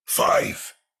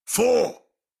5, 4,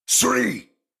 3,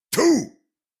 2,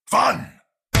 1.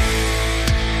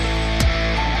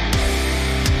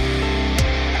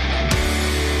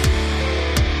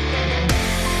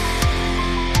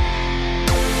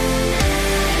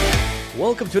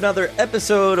 Welcome to another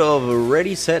episode of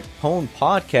Ready, Set, Pwn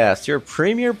Podcast, your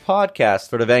premier podcast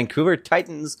for the Vancouver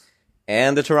Titans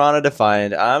and the Toronto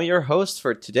Defiant. I'm your host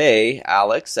for today,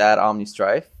 Alex at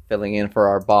OmniStrife, filling in for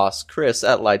our boss, Chris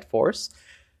at Lightforce.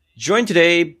 Joined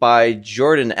today by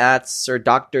Jordan at Sir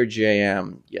Dr.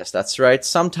 JM. Yes, that's right.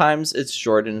 Sometimes it's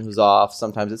Jordan who's off.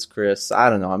 Sometimes it's Chris. I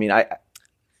don't know. I mean, I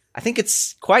think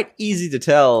it's quite easy to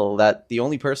tell that the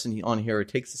only person on here who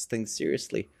takes this thing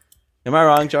seriously. Am I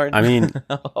wrong, Jordan? I mean,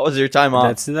 how was your time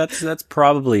off? That's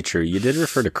probably true. You did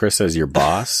refer to Chris as your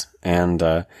boss, and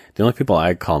the only people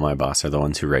I call my boss are the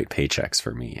ones who write paychecks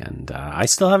for me, and I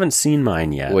still haven't seen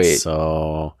mine yet. Wait,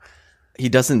 so he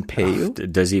doesn't pay you?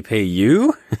 Does he pay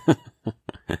you?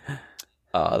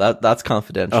 That's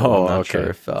confidential. Oh, I'm not okay. sure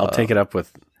if, I'll take it up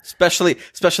with.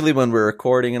 Especially when we're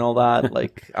recording and all that.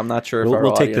 Like, I'm not sure if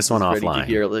we'll take this one offline. To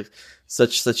hear, like,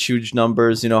 such huge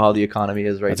numbers. You know how the economy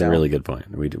is right now. That's a really good point.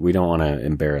 We don't want to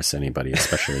embarrass anybody,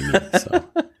 especially me.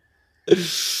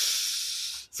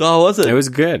 So how was it? It was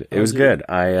good. It was good.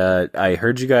 I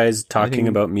heard you guys talking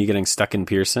about me getting stuck in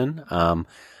Pearson.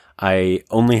 I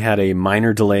only had a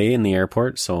minor delay in the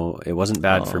airport, so it wasn't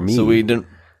bad for me. So we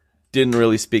didn't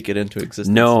really speak it into existence.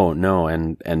 No.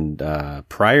 And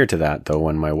prior to that, though,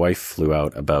 when my wife flew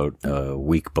out about a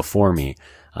week before me,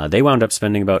 they wound up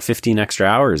spending about 15 extra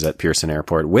hours at Pearson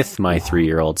Airport with my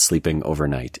 3-year-old sleeping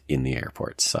overnight in the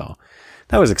airport. So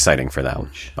that was exciting for them,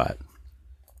 but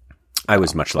I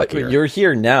was much luckier. But you're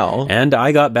here now. And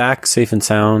I got back safe and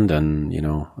sound, and,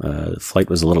 the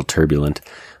flight was a little turbulent,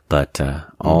 but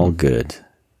all good.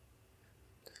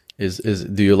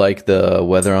 Do you like the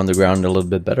weather on the ground a little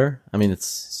bit better? I mean, it's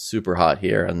super hot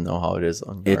here. I don't know how it is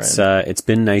on your end. It's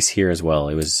been nice here as well.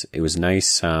 It was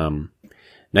nice,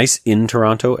 nice in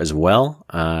Toronto as well.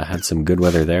 Had some good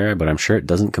weather there, but I'm sure it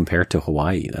doesn't compare to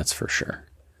Hawaii. That's for sure.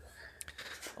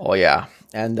 Oh yeah,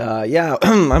 and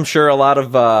I'm sure a lot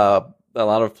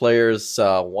of players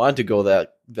want to go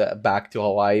that back to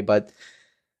Hawaii, but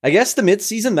I guess the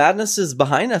mid-season madness is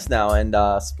behind us now, and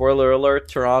spoiler alert,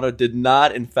 Toronto did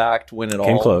not, in fact, win at all.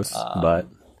 Came close, but...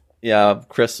 Yeah,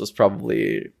 Chris was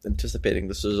probably anticipating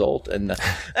this result, and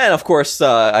of course,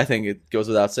 I think it goes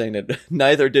without saying that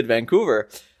neither did Vancouver.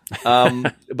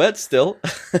 But still,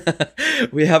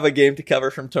 we have a game to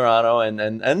cover from Toronto,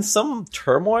 and some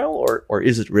turmoil, or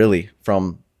is it really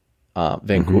from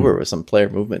Vancouver with some player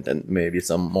movement and maybe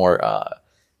some more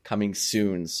coming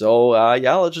soon. So,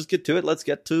 let's just get to it. Let's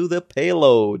get to the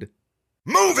payload.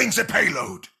 Moving the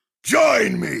payload.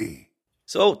 Join me.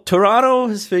 So, Toronto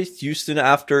has faced Houston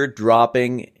after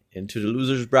dropping into the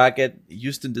losers bracket.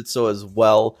 Houston did so as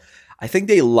well. I think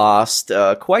they lost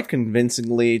quite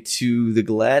convincingly to the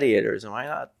Gladiators. Am I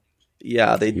not?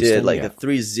 Yeah, they Houston, did. Like a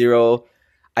 3-0.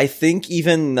 I think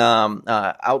even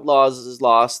Outlaws'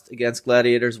 loss against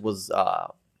Gladiators was...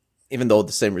 even though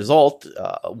the same result,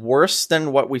 worse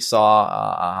than what we saw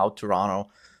how Toronto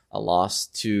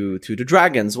lost to the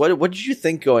Dragons. What did you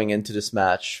think going into this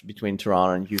match between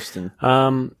Toronto and Houston?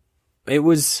 It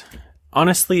was,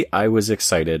 honestly, I was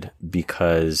excited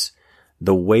because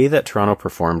the way that Toronto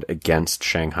performed against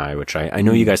Shanghai, which I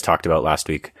know you guys talked about last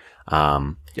week,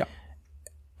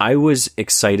 I was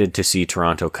excited to see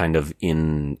Toronto kind of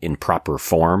in proper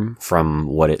form from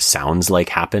what it sounds like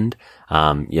happened.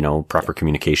 Proper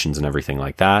communications and everything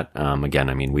like that. Again,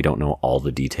 I mean, we don't know all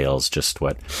the details, just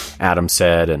what Adam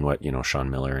said and what, Sean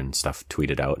Miller and stuff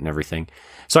tweeted out and everything.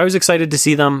 So I was excited to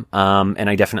see them. And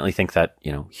I definitely think that,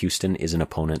 Houston is an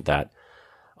opponent that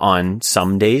on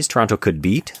some days Toronto could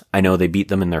beat. I know they beat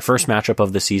them in their first matchup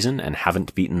of the season and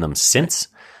haven't beaten them since.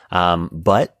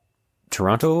 But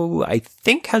Toronto, I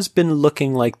think, has been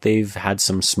looking like they've had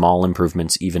some small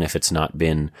improvements, even if it's not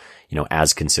been,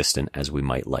 as consistent as we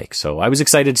might like. So I was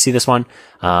excited to see this one.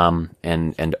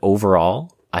 And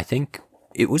overall, I think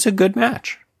it was a good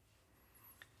match.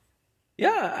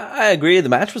 Yeah, I agree. The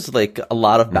match was like a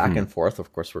lot of back and forth.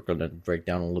 Of course, we're going to break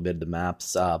down a little bit of the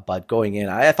maps. But going in,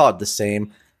 I thought the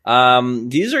same.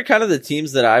 These are kind of the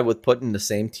teams that I would put in the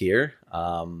same tier.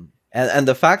 And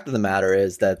the fact of the matter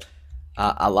is that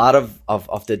a lot of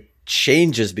the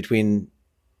changes between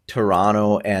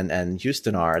Toronto and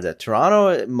Houston are that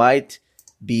Toronto might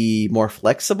be more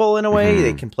flexible in a way.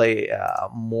 They can play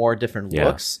more different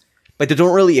looks, but they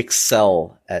don't really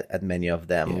excel at many of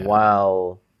them.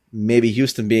 While maybe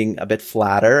Houston being a bit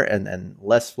flatter and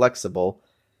less flexible,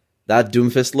 that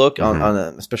Doomfist look on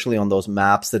especially on those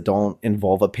maps that don't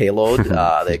involve a payload.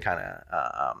 They kind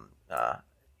of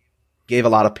gave a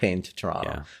lot of pain to Toronto.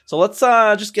 Yeah. So let's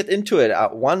just get into it.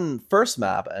 One first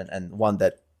map and one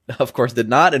that, of course, did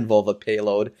not involve a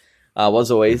payload was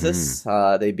Oasis.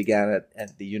 They began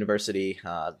at the university.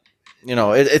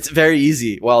 It's very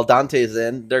easy. While Dante is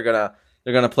in, they're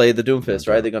gonna play the Doomfist,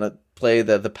 right? They're gonna play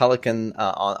the Pelican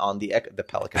on the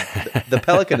Pelican. The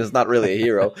Pelican is not really a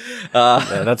hero.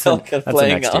 That's the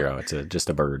next hero. It's just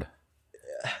a bird.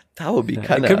 That would be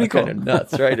kind of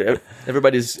nuts, right?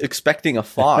 Everybody's expecting a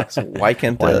fox. Why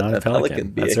can't a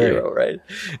pelican be a hero, right?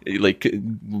 Like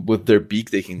with their beak,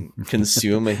 they can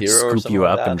consume a hero, or scoop you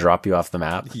up and drop you off the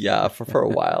map. Yeah, for a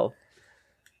while.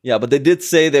 Yeah, but they did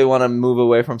say they want to move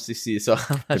away from CC, so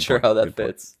I'm not sure how that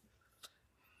fits.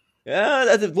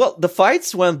 Yeah, well, the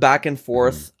fights went back and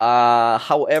forth.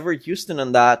 However, Houston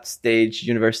on that stage,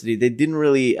 University, they didn't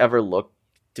really ever look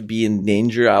to be in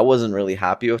danger. I wasn't really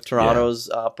happy with Toronto's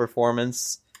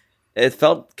performance. It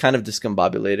felt kind of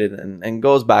discombobulated and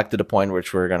goes back to the point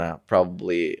which we're going to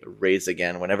probably raise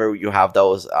again. Whenever you have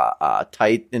those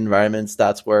tight environments,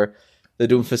 that's where the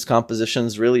Doomfist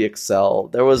compositions really excel.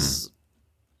 There was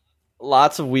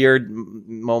lots of weird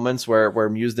moments where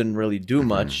Muse didn't really do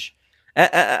much.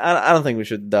 I don't think we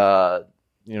should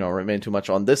remain too much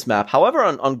on this map. However,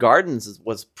 on Gardens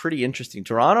was pretty interesting.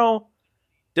 Toronto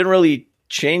didn't really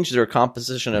change their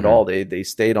composition at all. They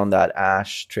stayed on that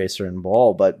Ash, Tracer, and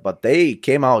Ball, but they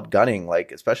came out gunning,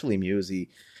 like especially Muse. He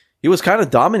was kind of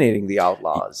dominating the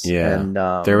Outlaws. Yeah, and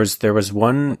there was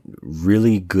one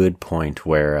really good point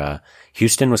where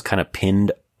Houston was kind of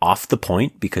pinned off the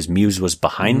point because Muse was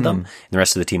behind them and the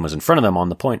rest of the team was in front of them on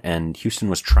the point, and Houston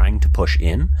was trying to push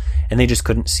in and they just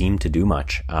couldn't seem to do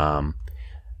much.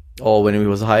 When he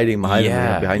was hiding behind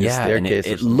the staircase.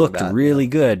 And it looked really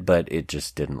good, but it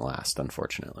just didn't last,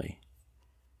 unfortunately.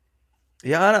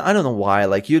 Yeah, I don't know why.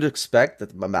 Like, you'd expect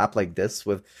that a map like this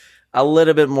with a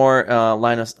little bit more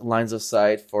lines of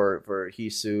sight for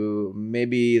Hisu,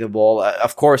 maybe the Ball.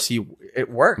 Of course,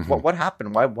 it worked. What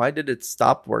happened? Why did it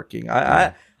stop working?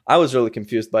 I was really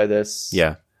confused by this.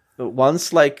 Yeah. But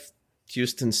once like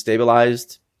Houston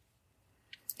stabilized,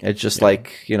 it's just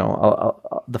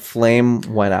the flame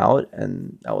went out,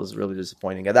 and that was really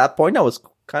disappointing. At that point, I was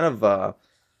kind of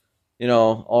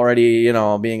already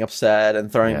being upset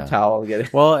and throwing the towel.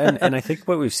 Well, and I think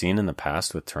what we've seen in the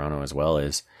past with Toronto as well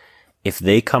is if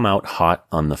they come out hot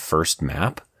on the first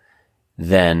map,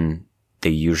 then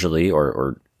they usually,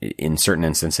 or in certain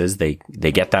instances, they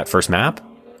get that first map,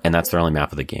 and that's their only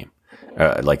map of the game,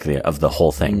 of the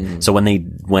whole thing. So when they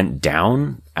went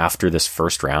down after this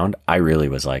first round, I really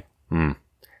was like,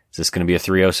 is this going to be a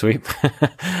 3-0 sweep?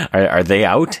 are they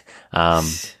out?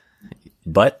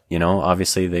 But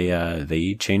obviously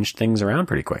they changed things around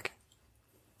pretty quick.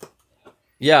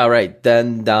 Yeah, right.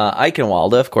 Then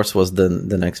Eichenwalde, of course, was the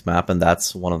next map, and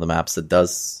that's one of the maps that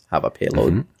does have a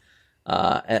payload.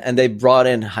 And they brought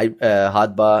in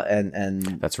Hadba, and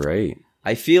that's right.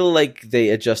 I feel like they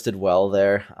adjusted well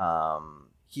there.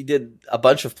 He did a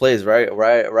bunch of plays right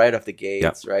off the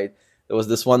gates. Yep. Right, there was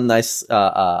this one nice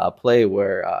play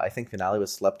where I think Finale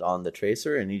was slept on the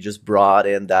Tracer, and he just brought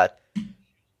in that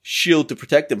shield to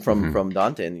protect him from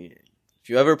Dante. And if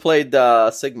you ever played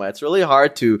Sigma, it's really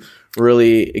hard to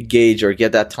really gauge or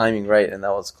get that timing right, and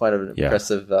that was quite an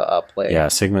impressive play. Yeah,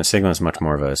 Sigma is much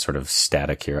more of a sort of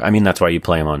static hero. I mean, that's why you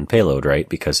play him on payload, right?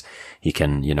 Because he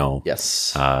can,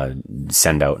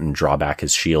 send out and draw back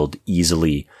his shield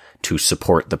easily to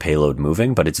support the payload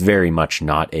moving, but it's very much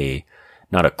not a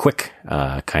quick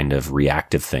kind of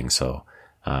reactive thing. So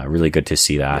really good to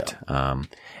see that. Yeah.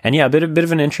 And a bit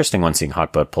of an interesting one seeing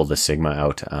Hotbutt pull the Sigma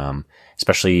out,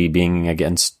 especially being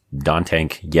against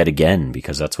Dantank yet again,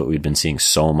 because that's what we've been seeing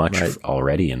so much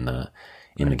already in the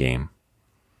game.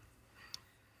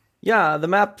 Yeah, the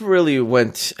map really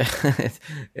went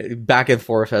back and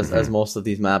forth as most of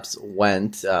these maps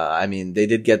went. I mean, they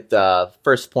did get the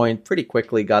first point pretty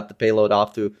quickly, got the payload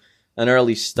off to an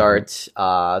early start.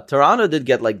 Toronto did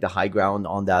get like the high ground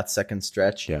on that second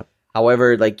stretch. Yeah.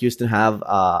 However, like Houston have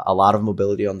a lot of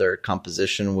mobility on their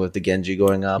composition with the Genji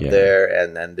going up there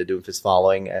and the Doomfist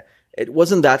following. It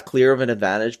wasn't that clear of an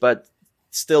advantage, but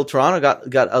still Toronto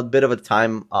got a bit of a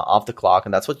time off the clock,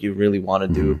 and that's what you really want to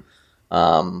do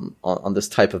on this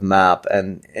type of map.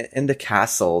 And in the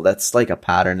castle, that's like a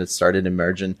pattern that started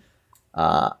emerging.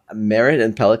 Merit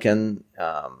and Pelican,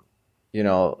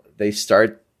 they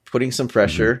start putting some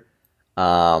pressure.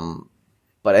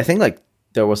 But I think like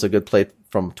there was a good play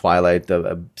from Twilight,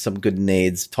 some good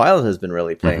nades. Twilight has been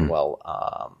really playing well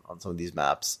on some of these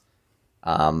maps.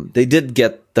 They did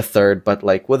get the third, but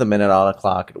like with a minute on the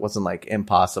clock, it wasn't like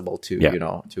impossible to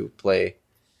to play.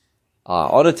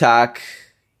 On attack,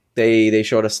 they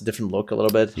showed us a different look a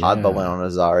little bit. Hadba went on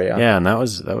Zarya. Yeah, and that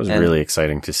was really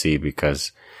exciting to see,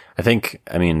 because I think,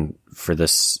 I mean, for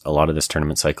a lot of this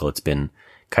tournament cycle, it's been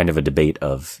kind of a debate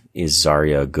of, is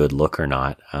Zarya a good look or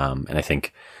not? And I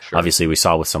think obviously we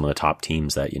saw with some of the top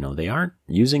teams that, they aren't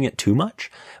using it too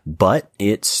much, but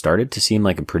it started to seem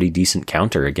like a pretty decent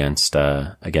counter against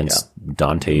Dante's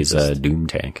Doom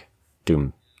tank.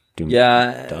 Doom. Doom.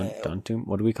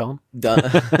 What do we call him?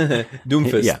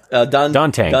 Doomfist. Yeah.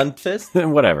 Don tank. Dunfist?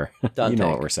 Whatever. Don you know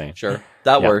tank. what we're saying. Sure.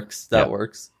 That works. That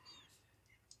works.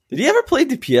 Did he ever play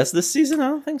DPS this season? I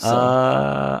don't think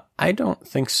so. I don't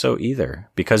think so either,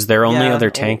 because their only other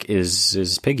tank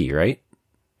is Piggy, right?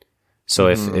 So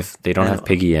if they don't have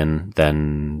Piggy in,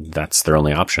 then that's their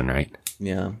only option, right?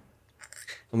 Yeah.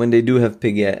 And when they do have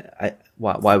Piggy,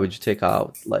 why would you take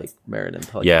out like Merit and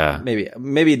Pelican? Yeah.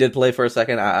 Maybe he did play for a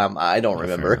second. I don't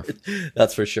remember.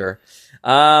 That's for sure.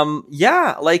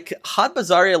 Like Hot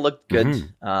Bazaria looked good.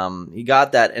 Mm-hmm. He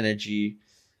got that energy.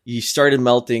 He started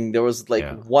melting. There was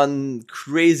like one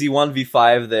crazy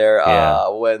 1v5 there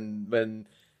when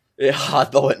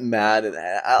Hotba went mad. And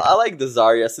I like the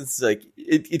Zarya, since like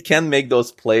it can make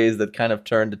those plays that kind of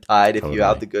turn the tide if you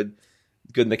have the good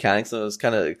mechanics. So it was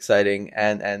kind of exciting,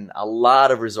 and a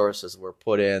lot of resources were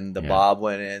put in. The Bob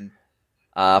went in.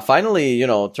 Finally,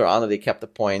 Toronto, they kept the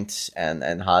point, and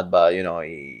Hadba,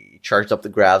 he charged up the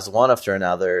grabs one after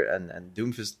another, and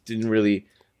Doomfist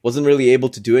wasn't really able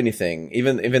to do anything.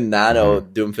 Even Nano,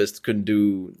 Doomfist couldn't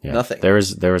do nothing. There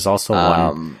was also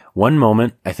one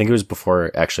moment, I think it was before,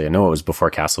 actually I know it was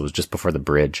before Castle, it was just before the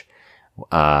bridge,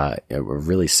 a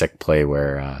really sick play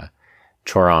where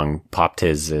Chorong popped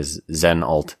his Zen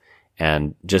ult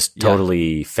and just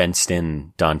totally fenced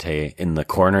in Dante in the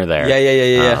corner there.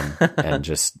 Yeah. And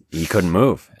just, he couldn't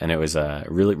move. And it was a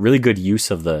really, really good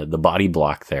use of the body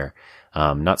block there.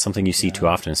 Not something you see too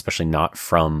often, especially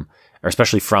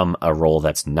from a role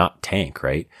that's not tank,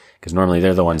 right? Because normally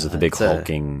they're the ones with the big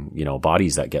hulking,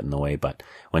 bodies that get in the way. But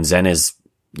when Zen is,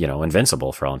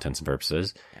 invincible for all intents and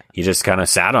purposes, he just kind of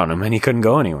sat on him and he couldn't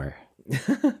go anywhere.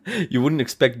 You wouldn't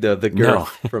expect the girth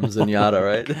from Zenyatta,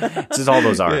 right? It's just all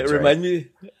those arms. Reminded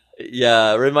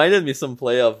me some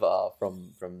play of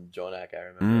from Jonak. I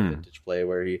remember a vintage play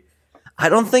where I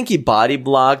don't think he body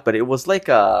blocked, but it was like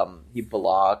he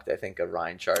blocked, I think, a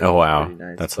Rhine charge. Oh wow,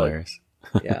 nice, that's hilarious.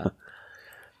 But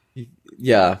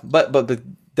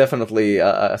definitely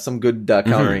some good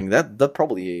countering. That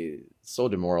probably is so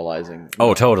demoralizing.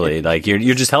 Oh, totally. Like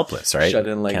you're just helpless, right? Shut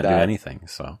in like Can't that. do anything.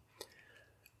 So.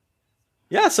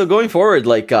 Yeah, so going forward,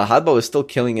 like Hadba was still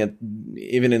killing it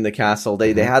even in the castle.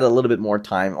 They had a little bit more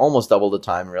time, almost double the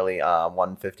time, really.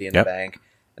 150 in the bank,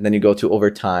 and then you go to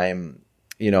overtime.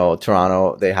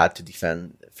 Toronto, they had to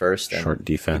defend first. And short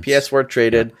defense. DPS were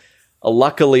traded.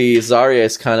 Luckily, Zarya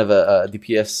is kind of a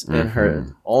DPS in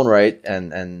her own right,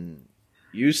 and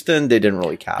Houston, they didn't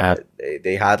really cap it.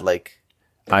 They had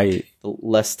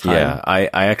less time. Yeah, I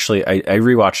actually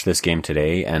rewatched this game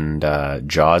today, and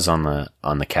Jaws on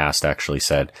the cast actually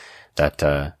said that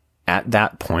at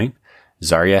that point,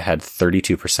 Zarya had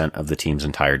 32% of the team's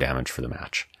entire damage for the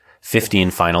match.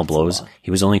 15 final blows.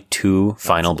 He was only 2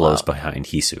 final blows behind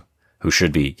Hisu, who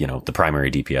should be, the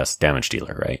primary DPS damage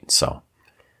dealer, right? So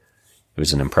it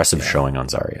was an impressive showing on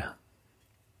Zarya.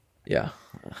 Yeah.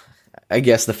 I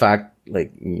guess the fact,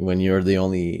 like, when you're the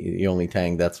only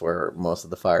tank, that's where most of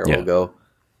the fire will go.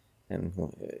 And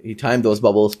he timed those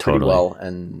bubbles pretty well,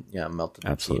 and melted.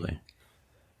 Absolutely.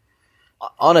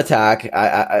 On attack,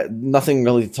 I nothing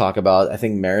really to talk about. I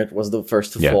think Merit was the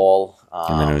first to fall.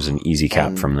 And then it was an easy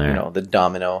cap from there. The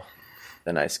domino,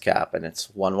 the nice cap, and it's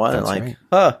 1-1.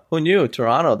 And who knew?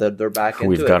 Toronto, they're back into it.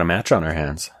 We've got a match on our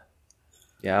hands.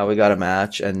 Yeah, we got a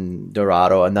match, and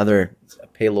Dorado, another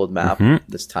payload map.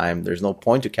 This time, there's no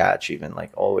point to catch, even like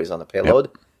always on the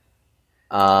payload.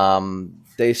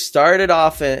 They started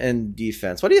off in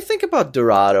defense. What do you think about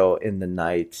Dorado in the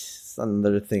night? It's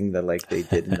another thing that they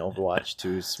did in Overwatch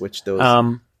to switch those.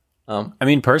 I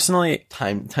mean, personally,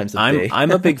 times of day.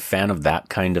 I'm a big fan of that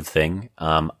kind of thing.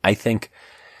 I think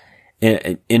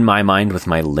in my mind, with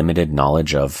my limited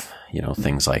knowledge of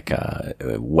things like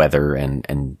weather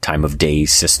and time of day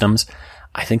systems,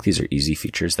 I think these are easy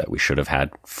features that we should have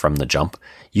had from the jump.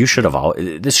 This should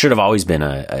have always been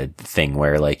a thing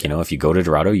where, if you go to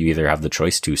Dorado, you either have the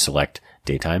choice to select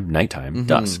daytime, nighttime,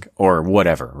 dusk, or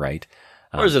whatever, right?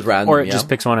 Or is it random? Or it just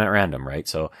picks one at random, right?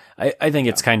 So I think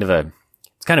it's kind of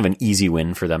it's kind of an easy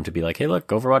win for them to be like, hey, look,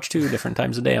 Overwatch 2 different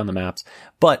times a day on the maps.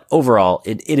 But overall,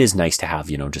 it is nice to have,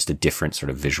 just a different sort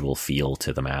of visual feel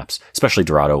to the maps, especially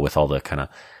Dorado with all the kind of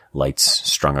lights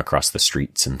strung across the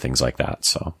streets and things like that.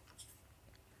 So,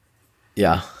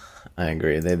 yeah, I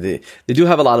agree. They do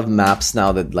have a lot of maps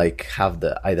now that like have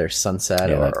the either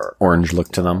sunset or orange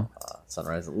look to them.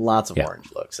 Sunrise. Lots of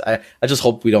orange looks. I just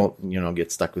hope we don't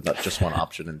get stuck with just one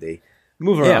option and they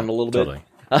move around a little bit.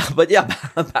 But yeah,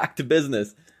 back to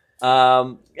business.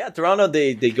 Toronto,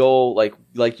 they go like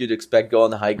you'd expect, go on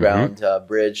the high ground,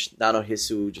 bridge. Nano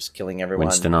Hisu just killing everyone.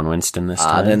 Winston on Winston this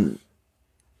time.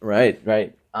 Right.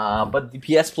 But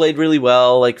DPS played really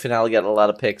well. Like Finale got a lot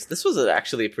of picks. This was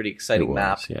actually a pretty exciting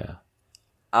map. Yeah.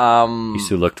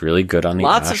 Hisu looked really good on the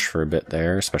Ash for a bit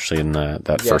there, especially in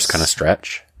that first kind of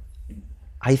stretch.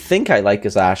 I think I like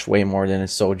his Ash way more than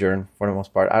his Sojourn for the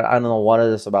most part. I don't know what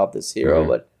it is about this hero,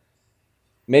 but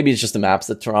maybe it's just the maps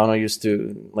that Toronto used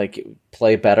to like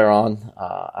play better on.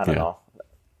 I don't know.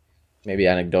 Maybe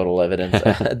anecdotal evidence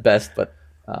at best, but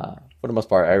for the most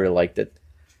part, I really liked it.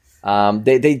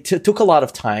 They took a lot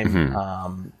of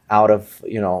time out of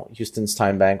Houston's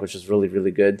time bank, which is really,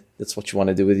 really good. That's what you want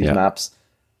to do with these maps.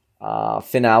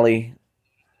 Finale.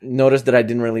 Noticed that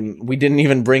we didn't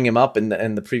even bring him up in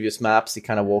the previous maps. He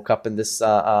kind of woke up in this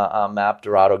map.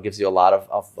 Dorado gives you a lot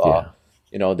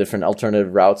of different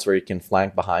alternative routes where you can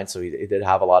flank behind. So he did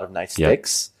have a lot of nice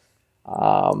sticks.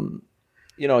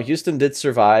 Houston did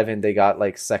survive and they got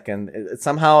like second.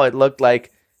 Somehow it looked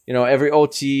like, every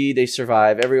OT they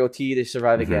survive,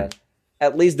 again.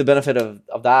 At least the benefit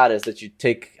of that is that you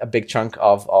take a big chunk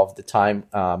of the time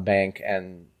bank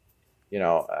and,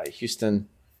 Houston,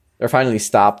 they're finally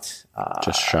stopped.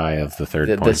 Just shy of the third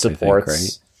point, the supports, I think,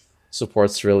 right?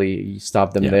 Supports really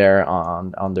stopped them there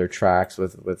on their tracks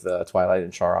with Twilight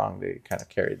and Charong. They kind of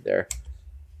carried there.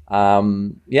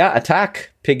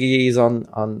 Attack. Piggy's on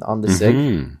the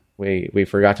SIG. We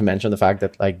forgot to mention the fact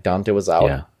that like Dante was out.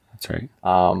 Yeah, that's right.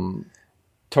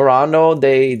 Toronto,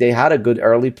 they had a good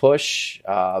early push.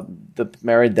 The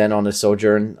Merit then on the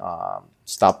Sojourn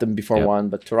stopped them before one,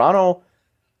 but Toronto.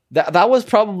 That was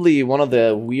probably one of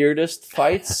the weirdest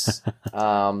fights.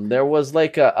 There was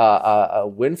like a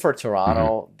win for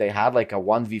Toronto. They had like a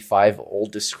 1v5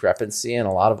 ult discrepancy and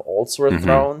a lot of ults were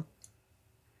thrown.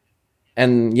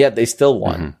 And yet they still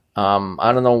won.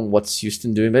 I don't know what's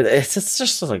Houston doing, but it's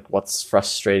just like what's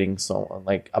frustrating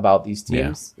about these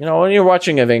teams. When you're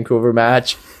watching a Vancouver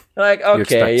match, you're like,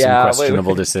 okay, some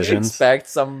questionable decisions. Expect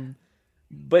some.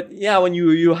 But when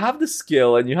you have the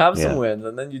skill and you have some wins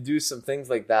and then you do some things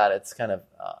like that, it's kind of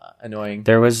annoying.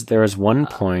 There was one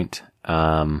point,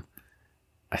 I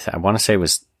want to say it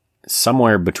was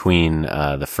somewhere between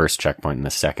the first checkpoint and the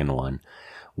second one,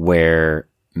 where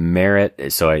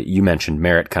Merit. So you mentioned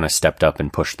Merit kind of stepped up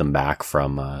and pushed them back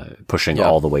from pushing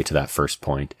all the way to that first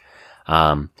point.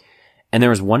 And there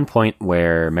was one point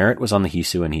where Merit was on the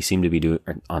Hisu and he seemed to be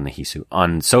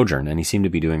on Sojourn, and he seemed to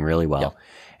be doing really well. Yeah.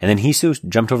 And then Hisu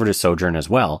jumped over to Sojourn as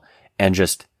well and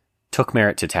just took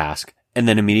Merit to task and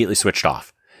then immediately switched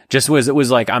off. It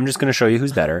was like, I'm just going to show you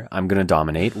who's better. I'm going to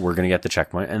dominate. We're going to get the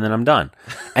checkpoint and then I'm done.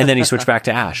 And then he switched back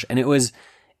to Ash. And it was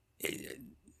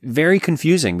very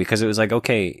confusing because it was like,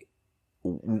 okay.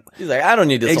 He's like, I don't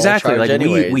need this exactly. Like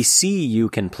anyways. We see you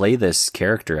can play this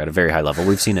character at a very high level.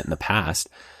 We've seen it in the past.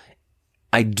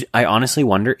 I honestly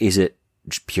wonder, is it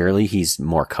purely he's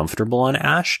more comfortable on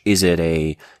Ash? Is it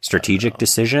a strategic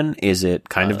decision? Is it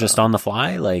kind of just on the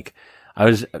fly? Like, I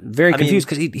was very confused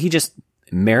because he just,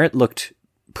 Merit looked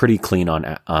pretty clean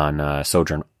on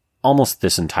Sojourn almost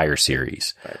this entire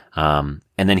series. Right.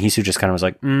 And then Hisu just kind of was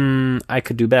like, I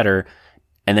could do better.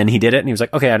 And then he did it and he was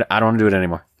like, okay, I don't want to do it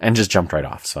anymore. And just jumped right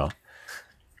off. So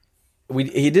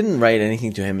he didn't write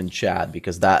anything to him in chat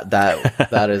because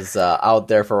that is out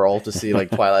there for all to see. Like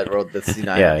Twilight wrote the C9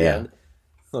 at the end.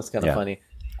 That's kind of funny.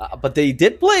 But they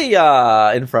did play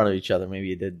in front of each other. Maybe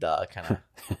he did kind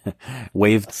of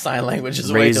waved sign language,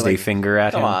 raised a finger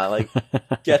at him. Come on, like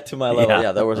get to my level.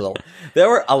 Yeah, there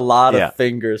were a lot of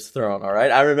fingers thrown. All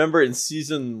right, I remember in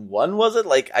season 1, was it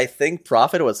like I think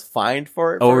Prophet was fined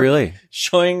for really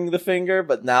showing the finger,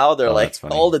 but now they're like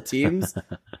all the teams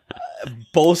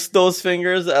boast those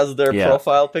fingers as their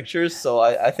profile pictures. So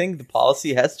I think the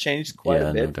policy has changed quite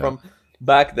a bit from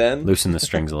back then. Loosen the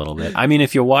strings a little bit. I mean,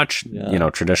 if you watch,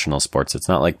 traditional sports, it's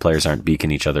not like players aren't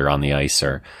beaking each other on the ice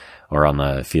or on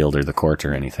the field or the court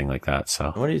or anything like that.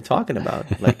 So what are you talking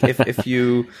about? Like if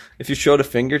you showed a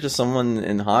finger to someone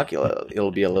in hockey,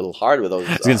 it'll be a little hard with those.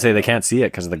 I was going to say they can't see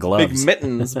it because of the gloves. Big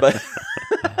mittens, but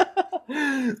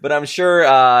but I'm sure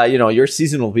your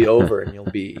season will be over and you'll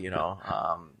be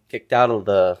kicked out of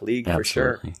the league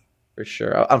for for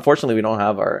sure. Unfortunately, we don't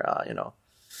have our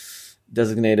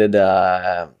designated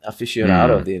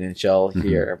aficionado of the NHL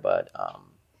here, but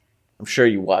I'm sure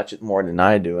you watch it more than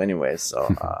I do anyway,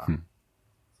 so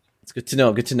it's good to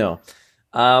know. Good to know.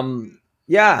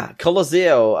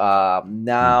 Colosseo.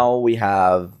 Now we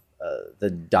have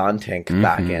the Don Tank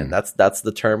back in. That's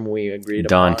the term we agreed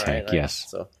Don upon. Tank, right? yes.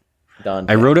 So Don.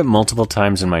 I wrote it multiple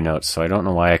times in my notes, so I don't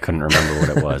know why I couldn't remember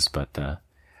what it was, but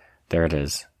there it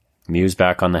is. Muse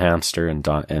back on the hamster and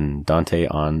Dante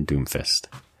on Doomfist.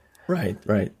 Right.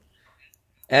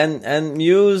 And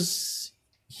Muse,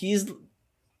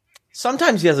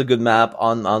 sometimes he has a good map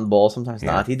on ball, sometimes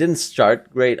not. He didn't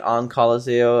start great on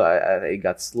Colosseo. He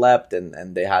got slept,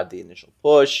 and they had the initial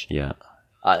push. Yeah.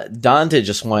 Dante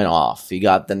just went off. He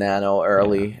got the nano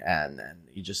early, and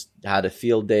he just had a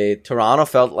field day. Toronto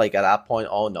felt like at that point,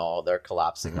 oh no, they're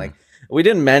collapsing. Like, we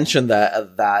didn't mention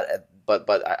that, but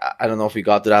I don't know if we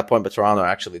got to that point, but Toronto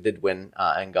actually did win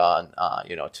and got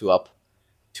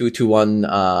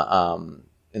 2-1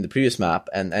 in the previous map,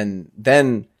 and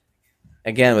then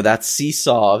again with that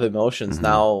seesaw of emotions.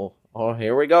 Now,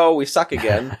 here we go, we suck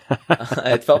again.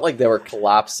 It felt like they were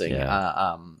collapsing.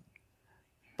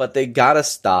 But they gotta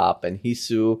stop, and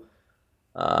Hisu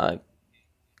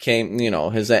came.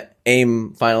 His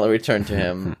aim finally returned to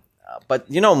him. But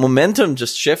momentum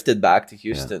just shifted back to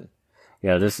Houston.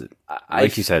 Yeah, this,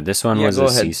 like you said, this one was a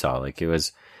seesaw. Like it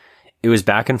was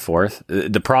back and forth.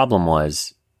 The problem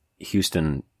was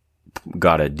Houston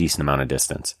got a decent amount of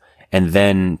distance, and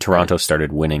then Toronto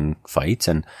started winning fights,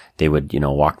 and they would,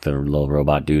 walk the little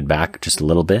robot dude back just a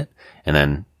little bit, and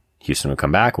then Houston would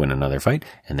come back, win another fight,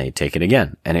 and they'd take it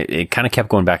again. And it kind of kept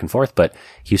going back and forth, but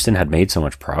Houston had made so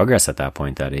much progress at that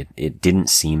point that it didn't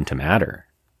seem to matter.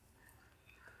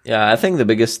 Yeah, I think the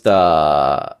biggest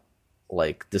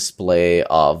display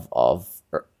of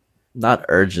not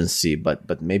urgency,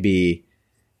 but maybe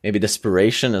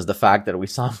desperation is the fact that we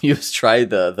saw Muse try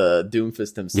the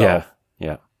Doomfist himself.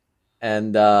 Yeah.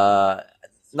 And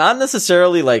not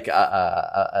necessarily like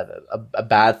a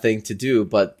bad thing to do,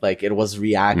 but like it was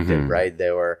reactive, right?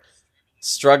 They were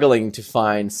struggling to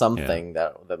find something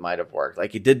that might have worked.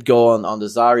 Like he did go on the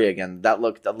Zarya again. That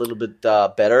looked a little bit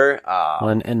better.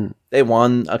 And they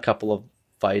won a couple of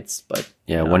fights, but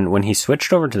when he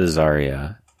switched over to the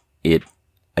Zarya, it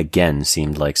again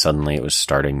seemed like suddenly it was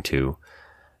starting to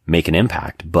make an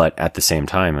impact. But at the same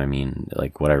time, I mean,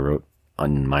 like what I wrote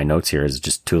on my notes here is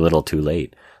just too little, too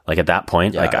late. Like at that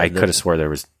point, I could have swore there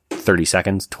was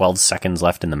 12 seconds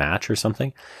left in the match or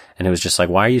something. And it was just like,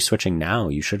 why are you switching now?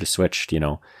 You should have switched,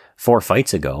 4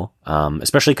 fights ago.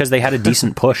 Especially because they had a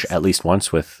decent push at least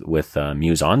once with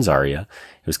Muse on Zarya.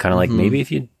 It was kind of like, maybe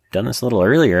if you'd done this a little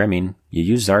earlier, I mean, you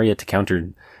use Zarya to counter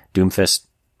Doomfist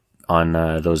on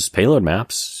those payload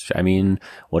maps. I mean,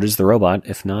 what is the robot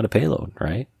if not a payload,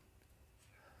 right?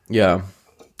 Yeah.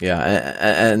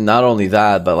 And not only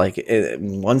that, but like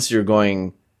once you're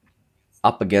going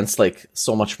up against like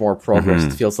so much more progress,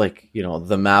 it feels like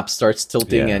the map starts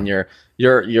tilting and your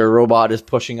robot is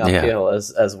pushing uphill.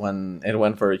 As when it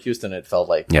went for Houston, it felt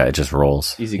like it just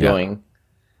rolls easy going.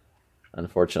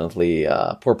 Unfortunately,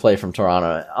 poor play from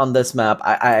Toronto on this map.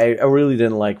 I really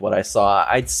didn't like what I saw.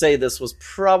 I'd say this was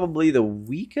probably the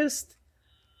weakest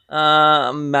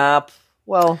map.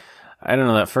 Well, I don't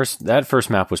know. That first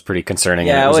map was pretty concerning.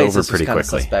 And it was over pretty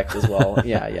quickly. Suspect as well.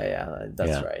 Yeah.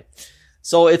 That's right.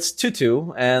 So it's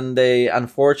 2-2, and they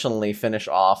unfortunately finish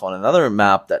off on another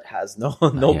map that has no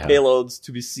payloads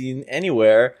to be seen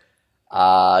anywhere.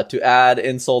 To add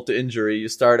insult to injury, you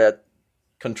start at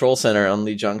Control Center on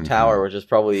Lijiang Tower, which is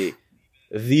probably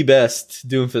the best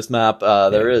Doomfist map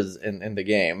there is in the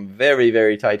game. Very,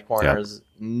 very tight corners,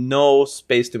 no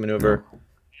space to maneuver.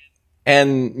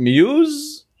 And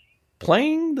Muse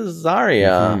playing the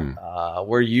Zarya.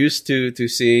 We're used to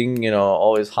seeing,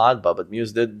 always hot, but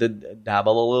Muse did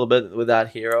dabble a little bit with that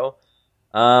hero.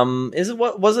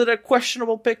 Was it a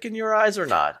questionable pick in your eyes or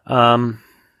not?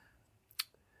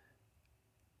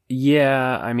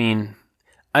 Yeah, I mean,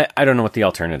 I don't know what the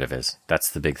alternative is.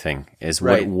 That's the big thing. Is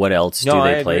what else do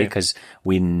they play? Because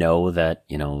we know that,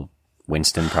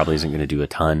 Winston probably isn't going to do a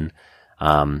ton.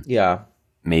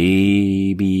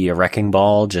 Maybe a Wrecking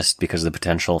Ball just because of the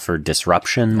potential for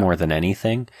disruption more than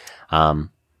anything.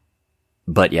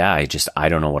 But yeah, I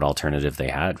don't know what alternative they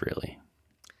had really.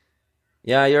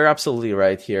 Yeah, you're absolutely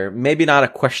right here. Maybe not a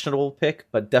questionable pick,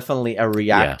 but definitely a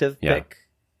reactive pick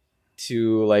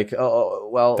to like,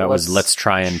 let's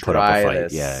try and put up a fight.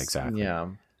 This. Yeah, exactly. Yeah.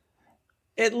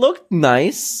 It looked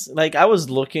nice. Like I was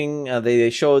looking, they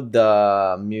showed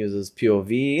the Muse's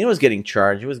POV. He was getting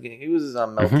charged. He was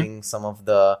melting some of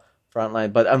the front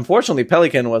line. But unfortunately,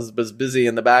 Pelican was busy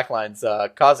in the back lines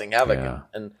causing havoc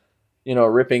and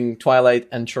ripping Twilight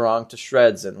and Charong to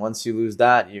shreds. And once you lose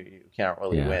that, you can't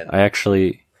really win.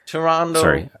 Toronto.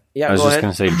 Sorry. Yeah, I was just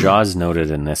going to say, Jaws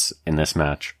noted in this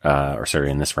match,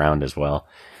 in this round as well,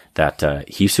 that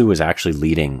Hisu was actually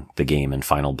leading the game in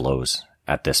final blows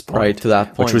at this point. Right, to that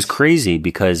point. Which was crazy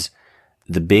because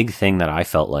the big thing that I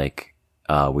felt like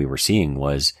we were seeing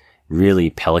was really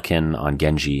Pelican on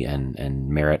Genji and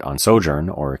Merit on Sojourn,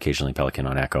 or occasionally Pelican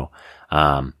on Echo.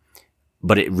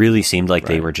 But it really seemed like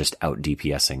they were just out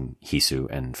DPSing Hisu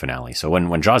and Finale. So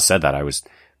when Jaws said that, I was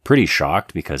pretty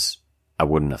shocked because I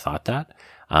wouldn't have thought that.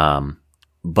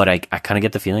 But I kind of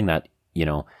get the feeling that,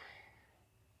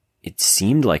 it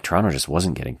seemed like Toronto just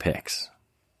wasn't getting picks.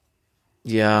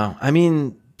 Yeah, I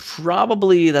mean,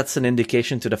 probably that's an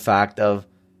indication to the fact of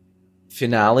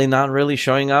Finale not really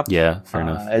showing up. Yeah, fair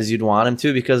enough. As you'd want him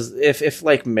to, because if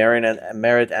like Merit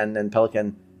and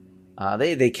Pelican,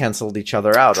 they canceled each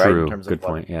other out, True. right? In terms Good of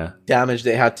point. Yeah, damage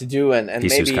they had to do, and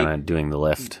Hisu's maybe kind of doing the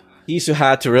lift. Hisu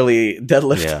had to really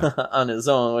deadlift on his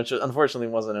own, which unfortunately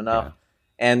wasn't enough. Yeah.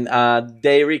 And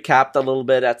they recapped a little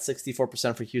bit at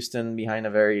 64% for Houston behind a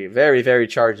very, very, very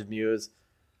charged Muse.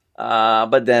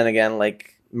 But then again,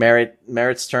 like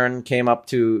Merit's turn came up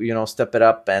to, step it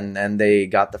up, and they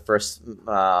got the first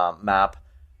map.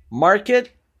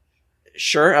 Market,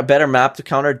 sure, a better map to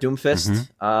counter Doomfist.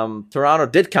 Mm-hmm. Toronto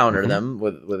did counter them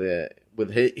with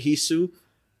Hisu,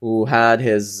 who had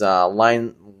his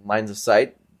lines of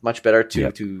sight much better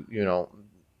to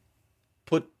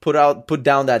put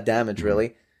down that damage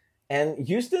really. And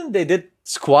Houston, they did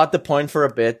squat the point for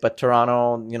a bit, but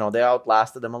Toronto, they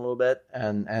outlasted them a little bit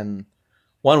and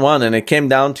 1-1, and it came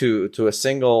down to a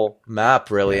single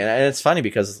map really. And it's funny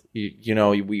because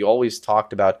we always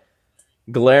talked about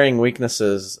glaring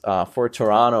weaknesses for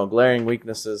Toronto, glaring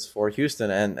weaknesses for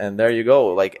Houston, and there you go.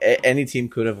 Like any team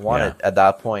could have won it at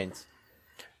that point.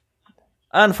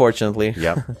 Unfortunately,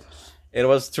 it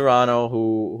was Toronto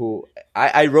who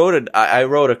I wrote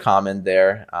a comment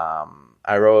there.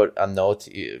 I wrote a note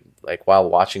like while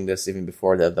watching this, even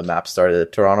before the map started,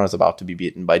 that Toronto is about to be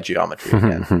beaten by Geometry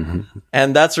again.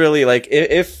 And that's really like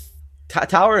if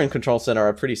Tower and Control Center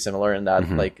are pretty similar in that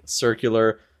like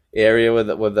circular area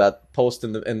with that post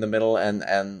in the middle,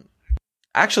 and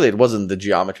actually it wasn't the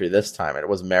Geometry this time. It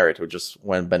was Merit who just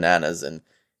went bananas and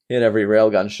hit every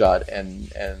railgun shot,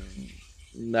 and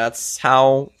that's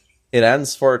how it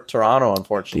ends for Toronto,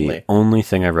 unfortunately. The only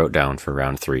thing I wrote down for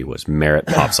round 3 was Merit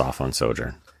pops off on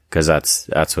Sojourn, because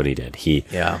that's what he did. He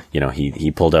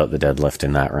pulled out the deadlift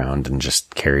in that round and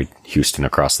just carried Houston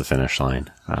across the finish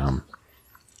line.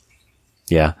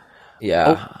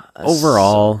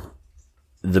 Overall,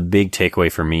 the big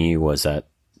takeaway for me was that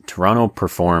Toronto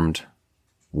performed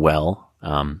well.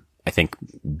 I think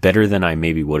better than I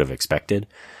maybe would have expected.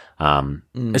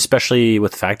 Especially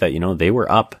with the fact that, they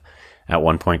were up at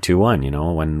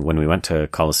 1.21, when we went to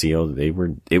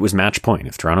Coliseo, it was match point.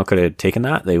 If Toronto could have taken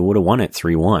that, they would have won it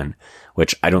 3-1,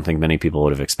 which I don't think many people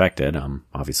would have expected.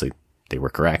 Obviously they were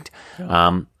correct.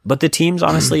 But the teams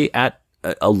honestly at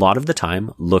a lot of the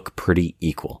time look pretty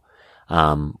equal.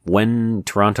 When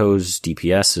Toronto's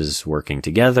DPS is working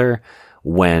together,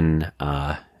 when,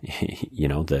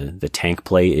 the tank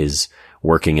play is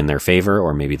working in their favor,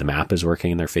 or maybe the map is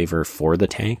working in their favor for the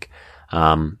tank,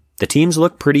 the teams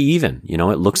look pretty even. It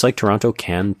looks like Toronto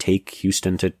can take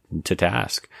Houston to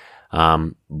task.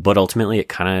 But ultimately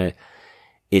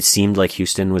it seemed like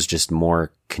Houston was just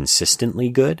more consistently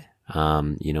good.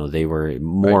 They were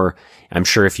more, right. I'm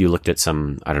sure if you looked at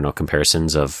some,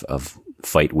 comparisons of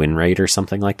fight win rate or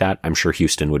something like that, I'm sure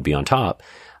Houston would be on top.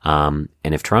 And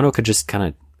if Toronto could just kind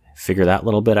of figure that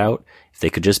little bit out, if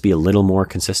they could just be a little more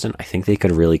consistent, I think they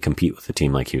could really compete with a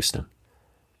team like Houston.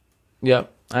 Yeah,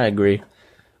 I agree.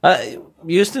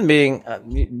 Houston being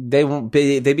they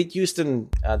beat Houston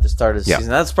at the start of the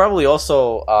season. That's probably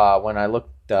also when I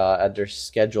looked at their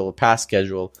past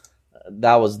schedule,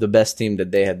 that was the best team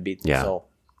that they had beaten. Yeah. So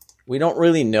we don't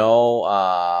really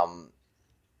know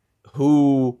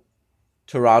who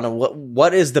Toronto.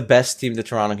 What is the best team that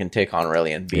Toronto can take on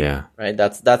really and beat? Yeah. Right.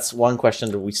 That's one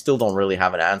question that we still don't really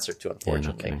have an answer to,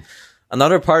 unfortunately.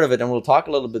 Another part of it, and we'll talk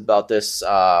a little bit about this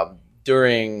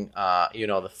during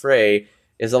the fray,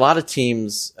 is a lot of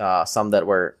teams, some that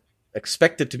were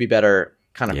expected to be better,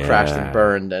 kind of crashed and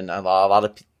burned, and a lot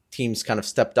of teams kind of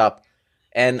stepped up,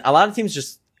 and a lot of teams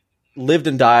just lived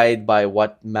and died by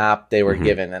what map they were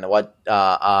given and what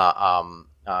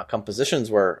compositions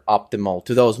were optimal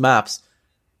to those maps.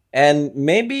 And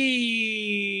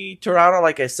maybe Toronto,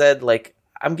 like I said, like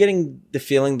I'm getting the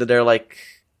feeling that they're like,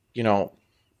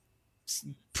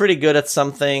 pretty good at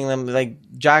something, like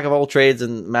jack of all trades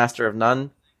and master of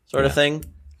none sort of thing.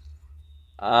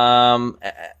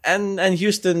 And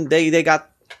Houston, they got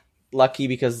lucky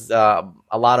because a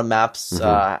lot of maps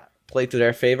played to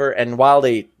their favor. And while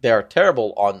they are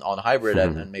terrible on hybrid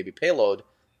and maybe payload,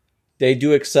 they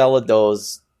do excel at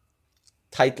those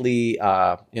tightly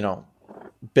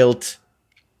built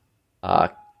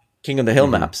King of the Hill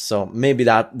maps. So maybe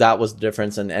that was the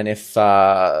difference. And if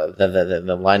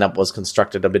the lineup was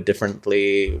constructed a bit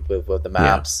differently with the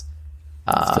maps,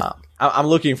 I'm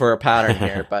looking for a pattern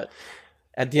here. But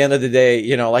at the end of the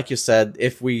day, like you said,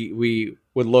 if we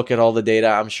would look at all the data,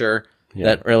 I'm sure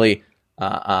that really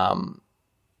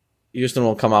Houston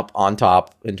will come up on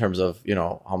top in terms of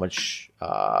how much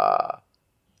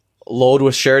load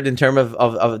was shared in terms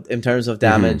of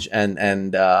damage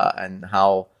and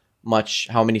how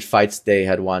many fights they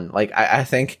had won. Like I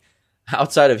think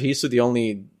outside of Hisu, the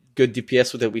only good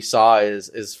DPS that we saw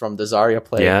is from the Zarya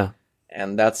play. Yeah.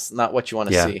 And that's not what you want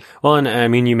to see. Well, and I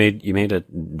mean, you made a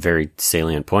very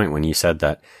salient point when you said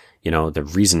that, the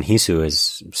reason Hisu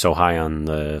is so high on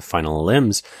the final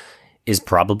limbs is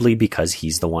probably because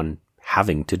he's the one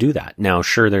having to do that. Now,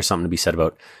 sure, there's something to be said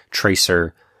about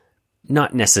Tracer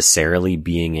not necessarily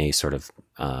being a sort of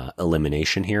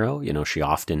elimination hero. She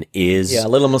often is. Yeah, a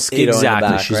little mosquito. Exactly.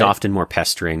 In the back, She's often more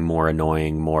pestering, more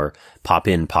annoying, more pop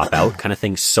in, pop out kind of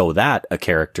thing, so that a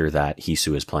character that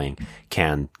Hisu is playing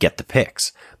can get the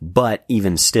picks. But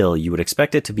even still, you would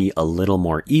expect it to be a little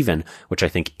more even, which I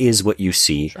think is what you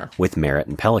see with Merit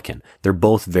and Pelican. They're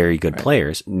both very good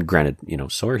players. Granted,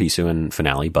 so are Hisu and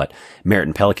Finale, but Merit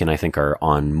and Pelican, I think, are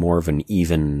on more of an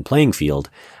even playing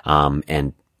field.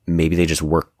 And maybe they just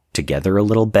work together a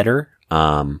little better.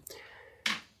 And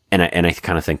I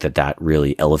kind of think that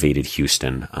really elevated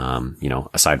Houston,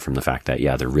 aside from the fact that,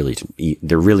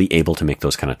 they're really able to make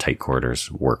those kind of tight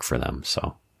quarters work for them.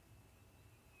 So.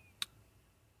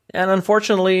 And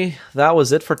unfortunately, that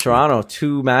was it for Toronto.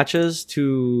 2 matches,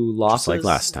 2 losses. Just like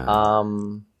last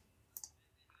time.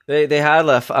 They had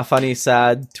a funny,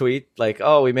 sad tweet like,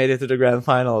 "Oh, we made it to the grand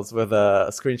finals" with a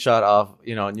screenshot of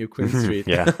New Queen Street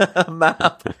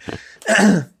map.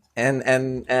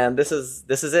 and this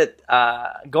is it.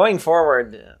 Going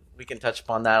forward, we can touch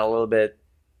upon that a little bit.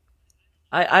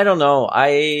 I don't know.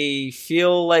 I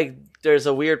feel like there's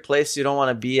a weird place you don't want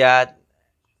to be at,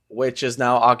 which is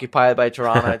now occupied by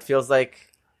Toronto. It feels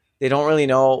like they don't really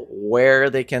know where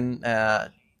they can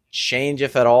change,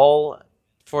 if at all,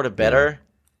 for the better.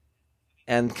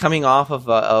 And coming off of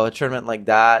a tournament like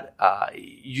that,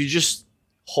 you just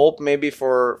hope maybe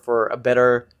for a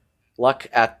better luck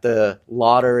at the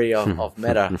lottery of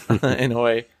meta in a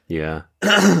way. Yeah.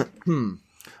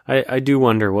 I do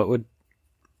wonder what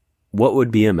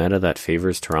would be a meta that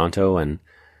favors Toronto. And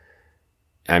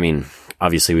I mean,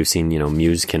 obviously we've seen,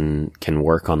 Muse can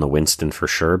work on the Winston for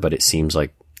sure, but it seems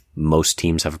like most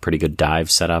teams have a pretty good dive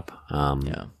set up.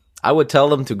 I would tell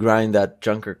them to grind that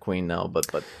Junker Queen now, but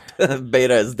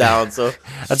beta is down. So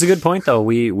that's a good point, though.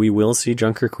 We will see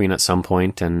Junker Queen at some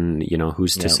point, and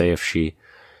who's to say if she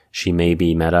may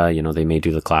be meta. They may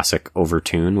do the classic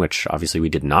Overtune, which obviously we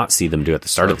did not see them do at the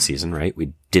start of the season, right?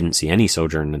 We didn't see any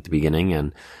Sojourn at the beginning,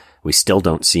 and we still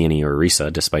don't see any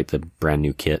Orisa despite the brand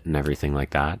new kit and everything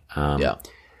like that.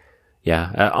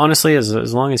 Honestly, as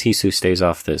long as Hisu stays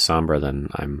off the Sombra, then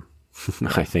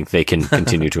I think they can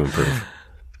continue to improve.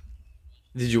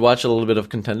 Did you watch a little bit of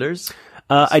Contenders?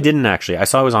 I didn't actually. I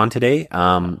saw it was on today,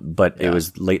 but it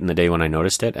was late in the day when I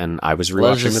noticed it, and I was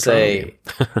rewatching the game.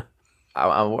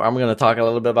 I'm going to talk a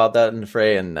little bit about that in the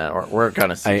fray, and we're going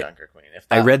to see Junker Queen.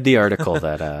 I read the article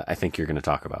that I think you're going to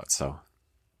talk about. So,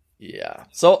 yeah.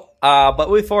 So, but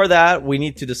before that, we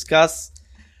need to discuss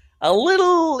a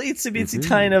little itsy-bitsy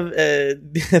kind of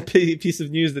piece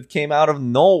of news that came out of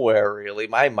nowhere, really.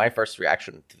 My first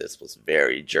reaction to this was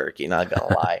very jerky, not going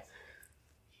to lie.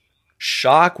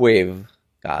 Shockwave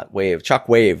got waved.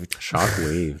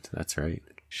 Shockwaved. That's right.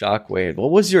 Shockwave. What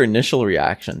was your initial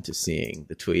reaction to seeing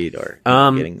the tweet or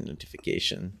getting the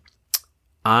notification?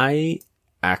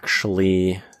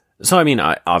 Obviously,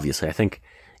 I think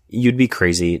you'd be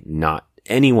crazy.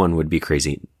 Anyone would be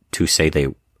crazy to say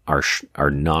they are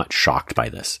not shocked by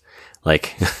this.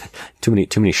 Like too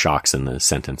many shocks in the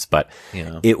sentence, but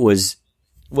it was.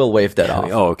 We'll wave that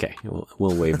off. Oh, okay.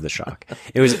 We'll wave the shock.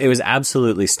 It was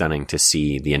absolutely stunning to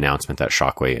see the announcement that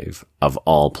Shockwave of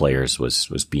all players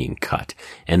was being cut.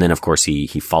 And then of course he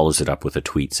follows it up with a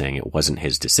tweet saying it wasn't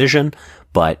his decision,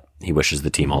 but he wishes the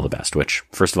team all the best, which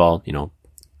first of all,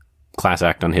 class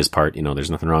act on his part, there's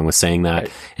nothing wrong with saying that.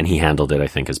 Right. And he handled it, I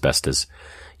think, as best as,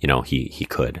 he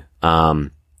could. At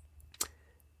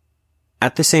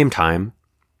the same time,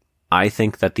 I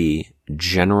think that the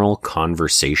general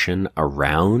conversation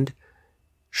around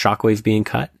Shockwave being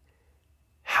cut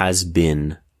has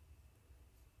been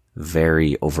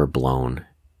very overblown,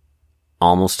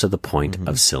 almost to the point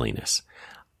of silliness.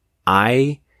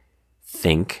 I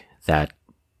think that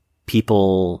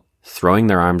people throwing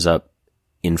their arms up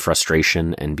in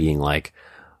frustration and being like,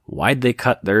 why'd they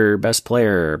cut their best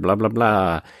player? Blah, blah,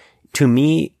 blah. To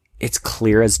me, it's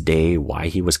clear as day why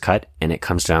he was cut, and it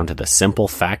comes down to the simple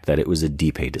fact that it was a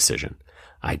DPay decision.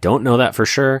 I don't know that for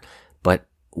sure, but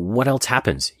what else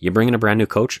happens? You bring in a brand new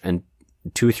coach, and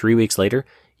 2-3 weeks later,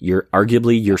 you're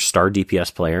arguably your star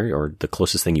DPS player, or the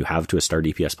closest thing you have to a star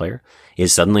DPS player,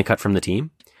 is suddenly cut from the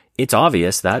team. It's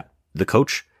obvious that the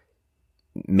coach,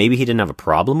 maybe he didn't have a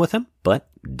problem with him, but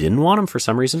didn't want him for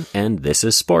some reason, and this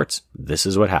is sports. This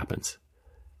is what happens.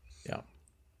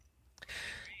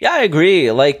 Yeah, I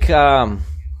agree. Like,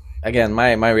 again,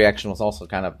 my reaction was also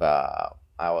kind of,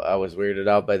 I was weirded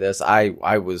out by this.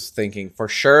 I was thinking for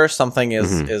sure something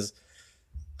is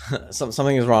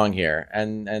something is wrong here.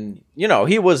 And, you know,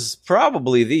 he was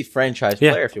probably the franchise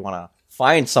player if you want to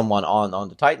find someone on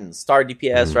the Titans. Star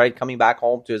DPS, right? Coming back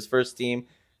home to his first team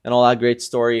and all that great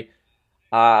story.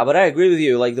 But I agree with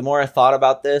you. Like, the more I thought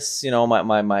about this, you know,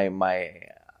 my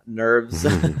nerves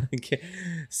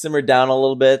simmered down a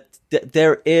little bit.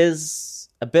 There is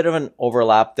a bit of an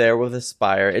overlap there with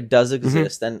Aspire. It does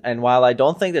exist. And while I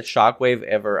don't think that Shockwave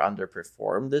ever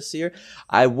underperformed this year,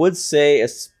 I would say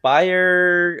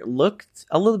Aspire looked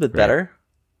a little bit better,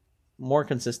 more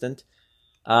consistent.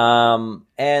 And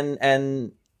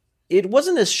it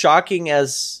wasn't as shocking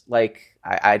as, like,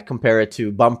 I'd compare it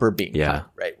to Bumper being cut,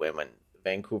 right? When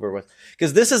Vancouver was,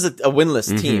 because this is a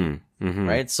winless team,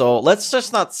 right? So let's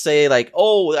just not say like,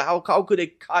 oh, how could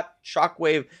it cut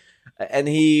Shockwave? And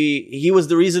he was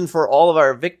the reason for all of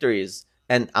our victories.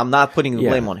 And I'm not putting the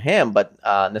blame on him, but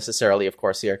necessarily, of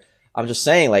course, here. I'm just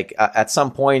saying, like, at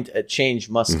some point, a change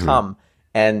must come.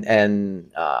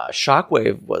 And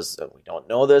Shockwave was, we don't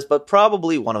know this, but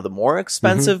probably one of the more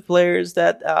expensive players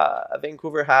that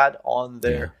Vancouver had on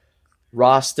their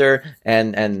roster.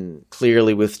 And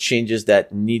clearly with changes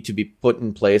that need to be put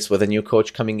in place with a new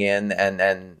coach coming in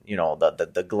and you know,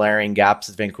 the glaring gaps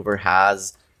that Vancouver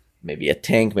has, maybe a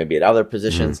tank, maybe at other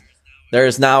positions.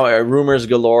 There's now rumors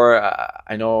galore.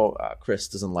 I know Chris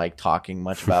doesn't like talking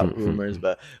much about rumors,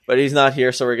 but he's not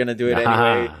here, so we're gonna do it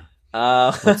anyway.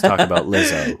 Let's talk about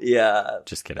Lizzo. Yeah,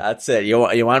 just kidding. That's it. You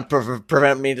want to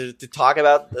prevent me to talk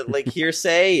about like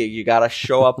hearsay? You gotta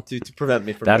show up to prevent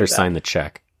me from that, or sign the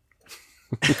check.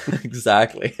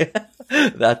 Exactly,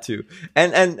 that too.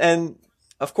 And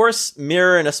of course,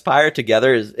 Mirror and Aspire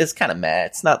together is kind of meh.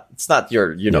 It's not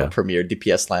your premier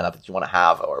DPS lineup that you want to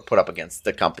have or put up against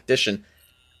the competition.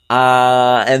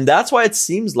 And that's why it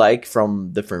seems like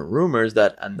from different rumors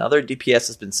that another DPS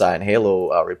has been signed.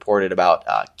 Halo reported about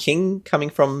King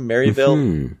coming from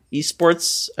Maryville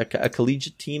Esports, a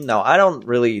collegiate team. Now, I don't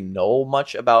really know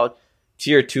much about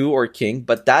Tier 2 or King,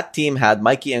 but that team had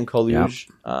Mikey and Kaluj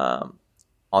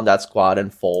on that squad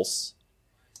and False.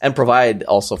 And Provide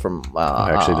also from,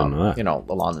 I actually didn't know that. You know,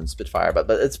 the London Spitfire. But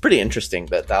it's pretty interesting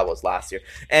that was last year.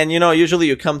 And, you know, usually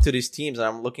you come to these teams, and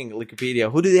I'm looking at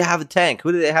Wikipedia. Who do they have a tank?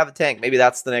 Maybe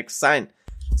that's the next signed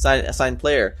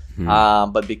player.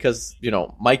 But because, you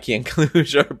know, Mikey and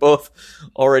Kaluj are both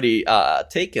already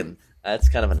taken, that's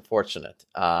kind of unfortunate.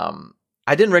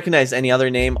 I didn't recognize any other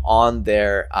name on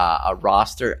their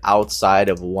roster outside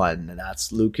of one, and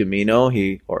that's Luke Camino.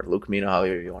 Luke Camino,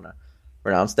 however you want to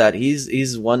pronounce that.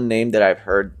 He's one name that I've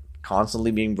heard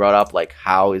constantly being brought up, like,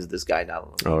 how is this guy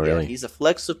not? Oh, really? He's a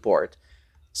flex support,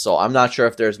 so I'm not sure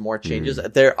if there's more changes.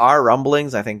 There are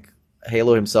rumblings. I think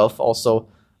Halo himself also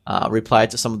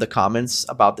replied to some of the comments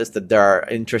about this, that there are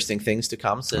interesting things to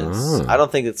come, since I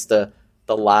don't think it's the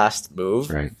last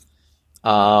move, right?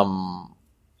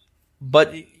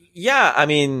 But yeah, I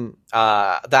mean,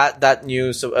 that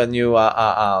new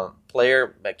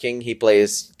player, King, he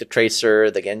plays the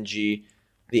Tracer, the Genji,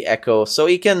 the Echo, so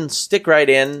he can stick right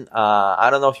in. I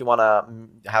don't know if you want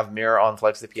to have Mirror on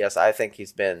Flex DPS. I think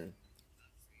he's been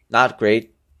not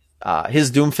great.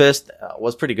 His Doomfist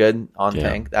was pretty good on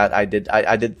tank. That I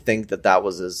did think that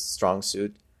was his strong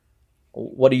suit.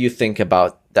 What do you think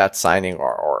about that signing,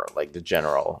 or like the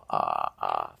general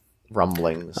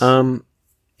rumblings?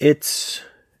 It's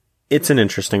an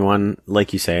interesting one.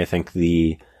 Like you say, I think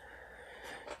the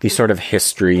sort of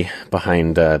history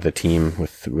behind the team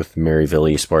with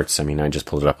Maryville Esports. I mean, I just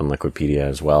pulled it up on Liquipedia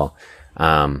as well,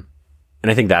 and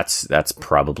I think that's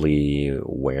probably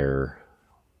where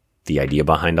the idea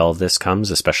behind all of this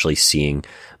comes. Especially seeing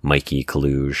Mikey,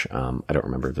 Kaluj. I don't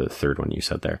remember the third one you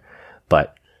said there,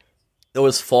 but It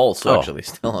was false, Oh. actually,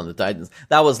 still on the Titans.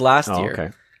 That was last Oh, year. okay.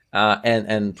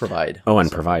 And Provide. Oh,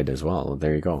 and Provide as well.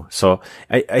 There you go. So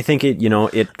I think it,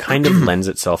 it kind of lends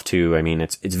itself to, I mean,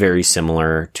 it's very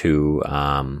similar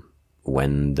to,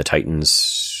 when the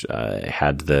Titans,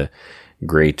 had the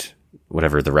great,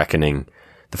 whatever, the reckoning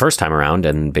the first time around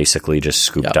and basically just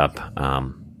scooped up,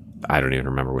 I don't even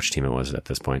remember which team it was at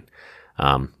this point.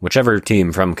 Whichever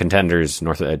team from contenders,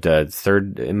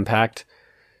 third impact,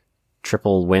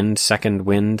 triple wind, second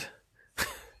wind.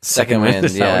 Second wind,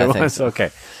 is that yeah, what it I think was? so.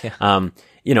 Okay.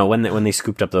 When they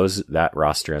scooped up that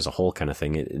roster as a whole kind of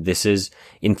thing, this is,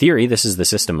 in theory, this is the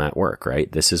system at work,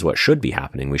 right? This is what should be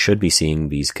happening. We should be seeing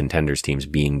these contenders teams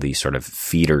being these sort of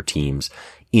feeder teams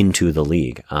into the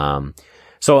league.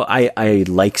 So I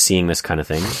like seeing this kind of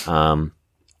thing.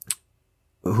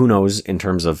 Who knows in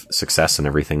terms of success and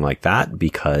everything like that,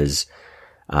 because,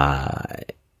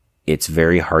 it's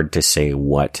very hard to say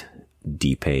what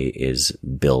DPay is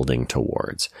building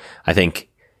towards. I think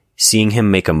seeing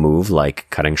him make a move like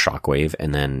cutting Shockwave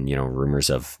and then, rumors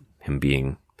of him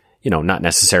being, not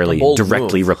necessarily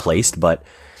directly replaced, but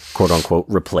quote unquote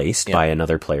replaced by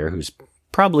another player who's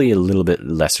probably a little bit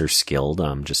lesser skilled,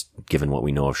 just given what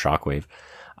we know of Shockwave.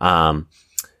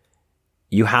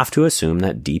 You have to assume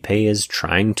that DPay is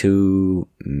trying to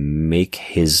make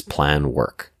his plan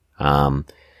work.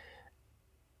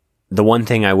 The one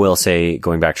thing I will say,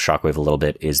 going back to Shockwave a little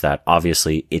bit, is that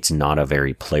obviously it's not a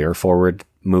very player-forward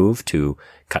move to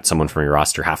cut someone from your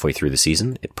roster halfway through the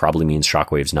season. It probably means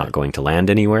Shockwave's not going to land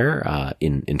anywhere,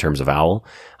 in terms of Owl.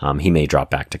 He may drop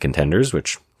back to contenders,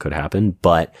 which could happen,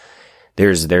 but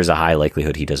there's a high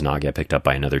likelihood he does not get picked up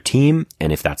by another team.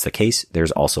 And if that's the case,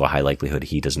 there's also a high likelihood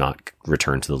he does not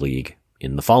return to the league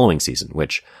in the following season,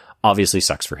 which obviously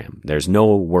sucks for him. There's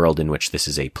no world in which this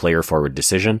is a player-forward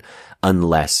decision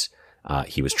unless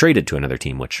he was traded to another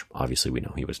team, which obviously we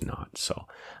know he was not. So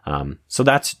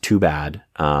that's too bad.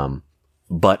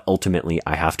 But ultimately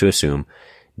I have to assume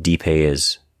DPay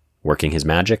is working his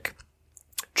magic,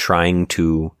 trying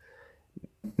to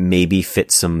maybe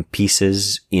fit some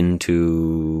pieces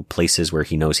into places where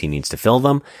he knows he needs to fill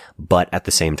them. But at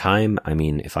the same time, I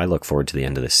mean, if I look forward to the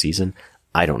end of this season,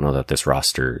 I don't know that this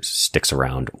roster sticks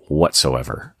around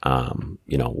whatsoever.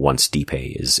 Once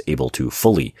DPay is able to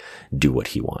fully do what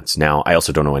he wants. Now, I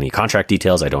also don't know any contract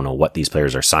details. I don't know what these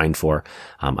players are signed for.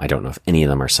 I don't know if any of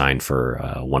them are signed for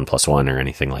 1+1 or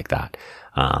anything like that.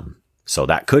 So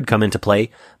that could come into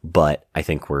play, but I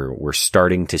think we're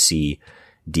starting to see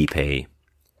DPay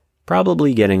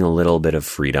probably getting a little bit of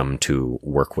freedom to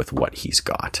work with what he's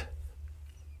got.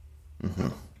 Mm-hmm.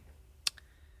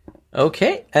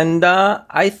 Okay, and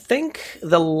I think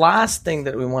the last thing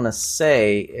that we want to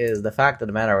say is the fact of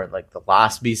the matter, like the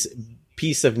last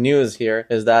piece of news here,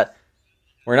 is that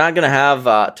we're not going to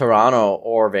have Toronto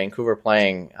or Vancouver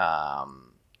playing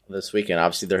this weekend.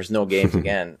 Obviously, there's no games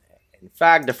again. In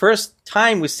fact, the first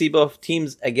time we see both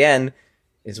teams again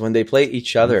is when they play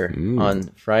each other on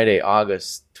Friday,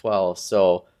 August 12th.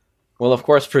 So we'll, of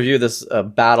course, preview this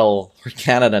battle for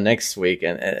Canada next week,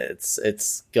 and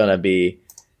it's going to be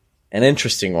an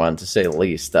interesting one, to say the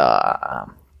least.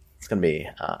 It's going to be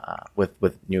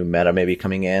with new meta maybe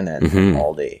coming in and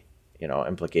all the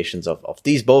implications of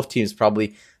these both teams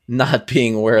probably not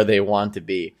being where they want to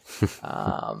be.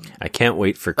 I can't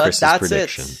wait for Chris's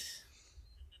prediction.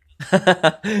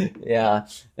 Yeah,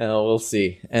 we'll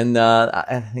see. And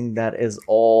I think that is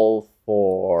all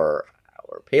for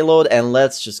our payload. And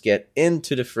let's just get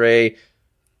into the fray.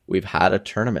 We've had a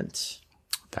tournament.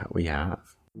 That we have.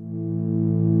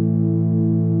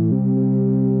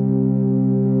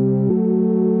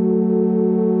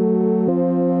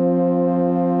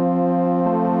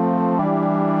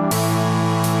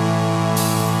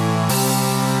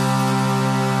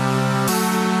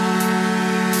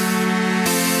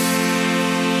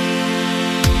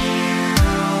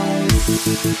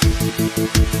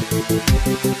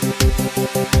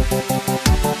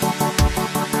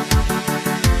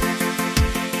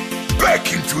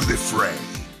 Back into the fray.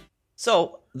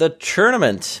 So the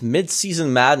tournament,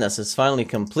 Mid-Season Madness, is finally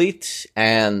complete,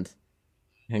 and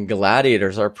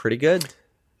Gladiators are pretty good.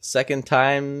 Second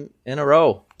time in a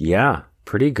row. Yeah,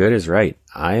 pretty good is right.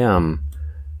 I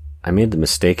made the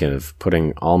mistake of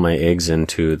putting all my eggs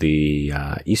into the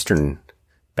Eastern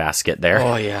basket there.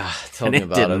 Oh yeah, tell And me it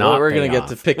about did it. not We're pay gonna get off.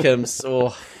 to pick him.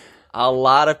 So a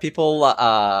lot of people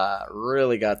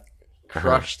really got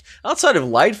crushed. Outside of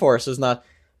Light Force is not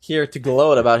here to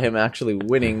gloat about him actually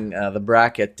winning the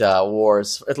bracket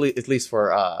wars, at least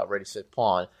for Ready Set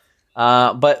Pawn.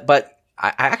 But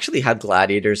I actually had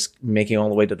Gladiators making all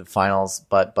the way to the finals,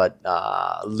 but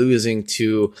losing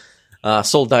to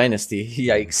Soul Dynasty,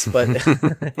 yikes! But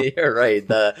you're right.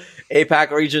 The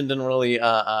APAC region didn't really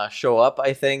show up.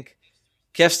 I think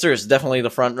Kester is definitely the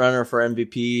front runner for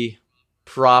MVP.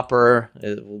 Proper,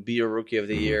 it will be a Rookie of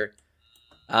the Year.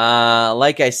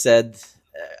 Like I said,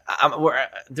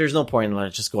 there's no point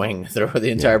in just going through the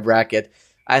entire bracket.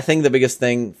 I think the biggest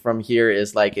thing from here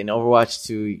is like in Overwatch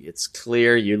 2, it's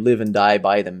clear you live and die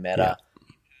by the meta.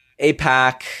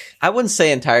 APAC, I wouldn't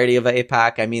say entirety of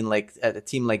APAC. I mean, like a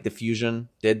team like Diffusion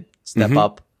did step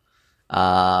up.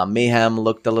 Mayhem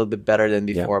looked a little bit better than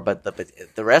before, but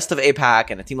the rest of APAC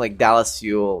and a team like Dallas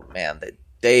Fuel, man,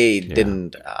 they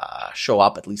didn't show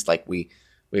up at least like we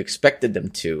expected them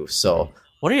to. So,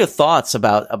 what are your thoughts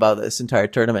about this entire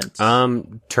tournament?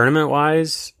 Tournament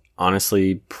wise,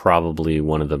 honestly, probably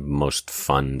one of the most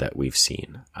fun that we've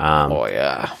seen.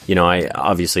 I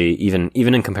obviously even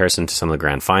in comparison to some of the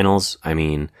grand finals, I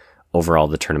mean, overall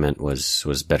the tournament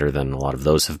was better than a lot of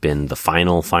those have been. The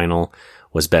final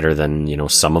was better than,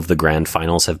 some of the grand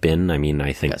finals have been. I mean,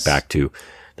 I think back to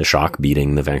the Shock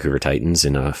beating the Vancouver Titans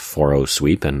in a 4-0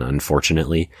 sweep, and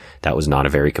unfortunately that was not a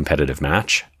very competitive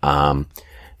match.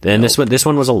 Then this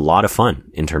one was a lot of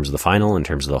fun in terms of the final, in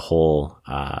terms of the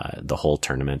whole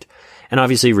tournament. And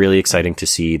obviously really exciting to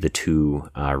see the two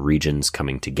regions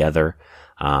coming together.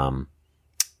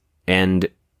 And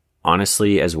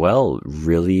honestly as well,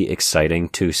 really exciting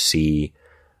to see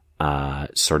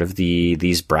sort of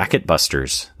these bracket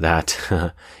busters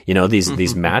that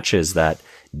these matches that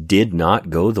did not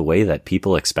go the way that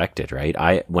people expected,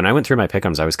 right? When I went through my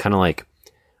pick'ems, I was kind of like,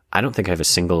 I don't think I have a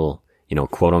single,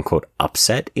 quote unquote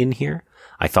upset in here.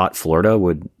 I thought Florida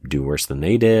would do worse than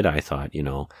they did. I thought,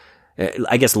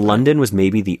 I guess London was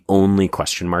maybe the only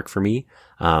question mark for me.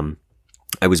 I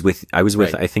was with,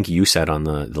 right. I think you said on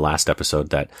the last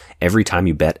episode that every time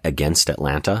you bet against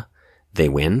Atlanta, they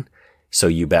win. So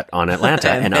you bet on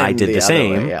Atlanta, and I did the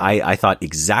same. Way, I thought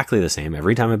exactly the same.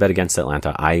 Every time I bet against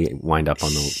Atlanta, I wind up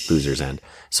on the loser's end.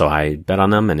 So I bet on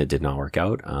them, and it did not work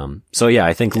out.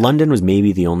 I think London was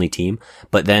maybe the only team.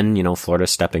 But then, Florida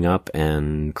stepping up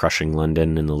and crushing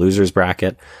London in the loser's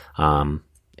bracket. Actually,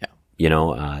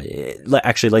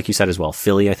 like you said as well,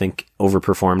 Philly, I think,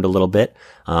 overperformed a little bit.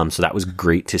 So that was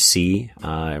great to see,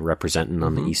 representing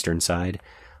on the Eastern side.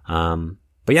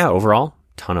 Overall,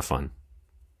 ton of fun.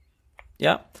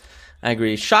 Yeah, I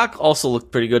agree. Shock also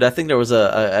looked pretty good. I think there was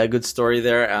a good story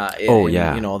there.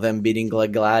 Them beating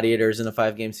Gladiators in a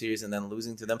 5-game series and then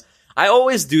losing to them. I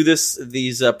always do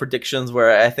these predictions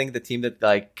where I think the team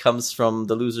that comes from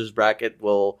the losers bracket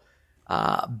will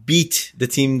beat the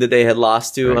team that they had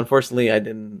lost to. Right. Unfortunately, I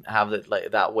didn't have it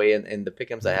that way in the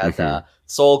pick'ems. I had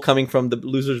Seoul coming from the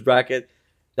losers bracket.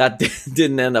 That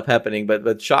didn't end up happening,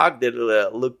 but Shock did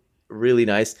look really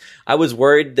nice. I was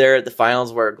worried there at the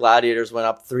finals where Gladiators went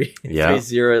up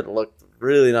 3-0. It looked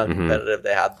really not competitive.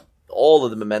 They had all of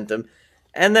the momentum.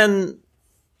 And then,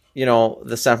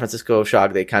 the San Francisco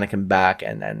Shock, they kind of came back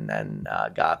and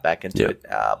got back into it.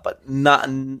 But not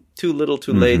too little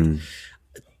too late.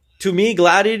 To me,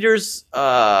 Gladiators,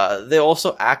 they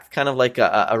also act kind of like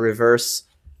a reverse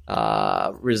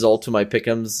result to my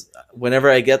pick'ems. Whenever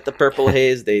I get the Purple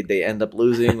Haze, they end up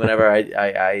losing. Whenever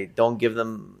I don't give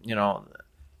them,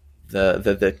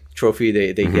 the trophy,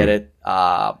 they get it.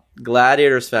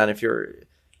 Gladiators fan, if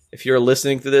you're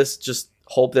listening to this, just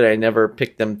hope that I never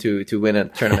pick them to win a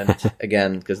tournament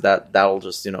again, because that'll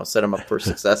just set them up for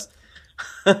success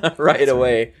right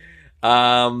away.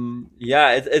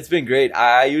 It's been great.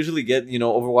 I usually get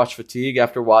Overwatch fatigue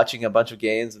after watching a bunch of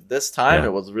games. This time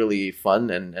it was really fun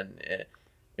and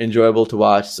enjoyable to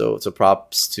watch. So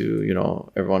props to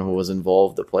everyone who was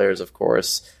involved, the players, of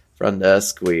course, front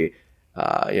desk. We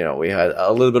had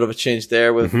a little bit of a change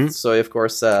there with Soy, of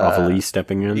course, Awfully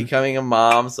stepping in, becoming a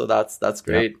mom. So that's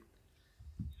great.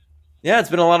 Yeah, it's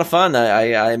been a lot of fun.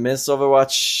 I miss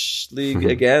Overwatch League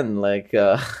again.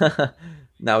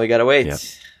 Now we gotta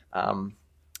wait.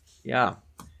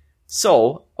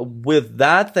 So with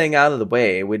that thing out of the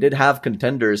way, we did have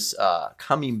contenders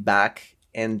coming back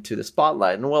into the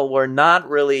spotlight. And we're not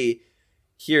really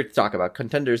here to talk about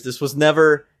contenders. This was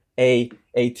never a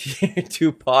tier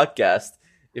 2 podcast,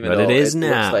 even though it is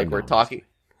now. Looks like we're talking.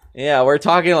 Yeah, we're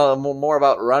talking a little more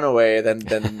about Runaway than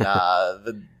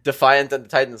the Defiant and the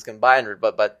Titans combined.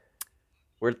 But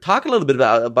we're talking a little bit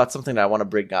about something that I want to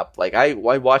bring up. I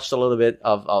watched a little bit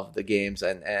of the games,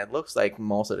 and it looks like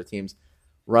most of the teams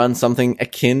run something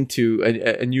akin to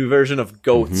a new version of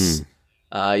GOATS.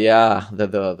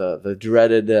 The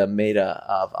dreaded meta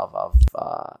of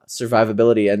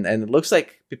survivability, and it looks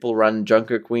like people run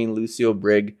Junker Queen, Lucio,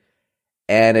 Brig,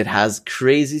 and it has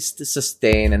crazy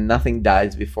sustain, and nothing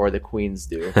dies before the queens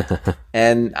do.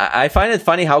 And I find it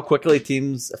funny how quickly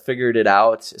teams figured it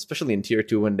out, especially in Tier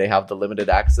 2 when they have the limited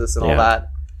access and all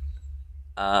that.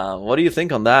 What do you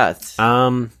think on that?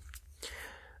 I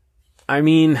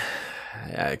mean,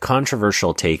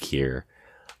 controversial take here.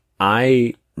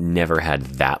 I never had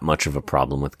that much of a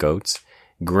problem with goats.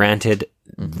 Granted,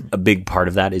 a big part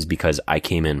of that is because I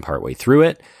came in partway through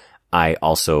it. I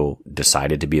also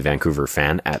decided to be a Vancouver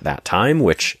fan at that time,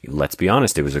 which, let's be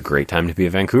honest, it was a great time to be a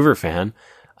Vancouver fan.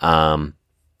 And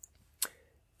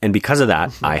because of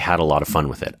that, I had a lot of fun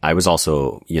with it. I was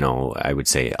also, I would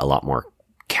say a lot more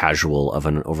casual of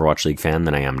an Overwatch League fan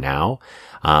than I am now.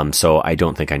 So I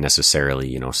don't think I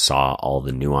necessarily, saw all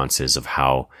the nuances of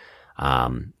how,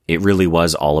 it really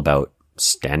was all about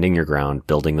standing your ground,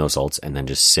 building those ults, and then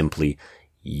just simply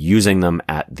using them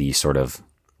at the sort of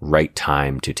right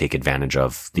time to take advantage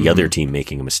of the other team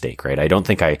making a mistake, right? I don't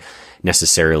think I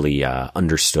necessarily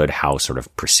understood how sort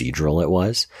of procedural it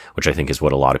was, which I think is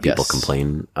what a lot of people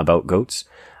complain about goats.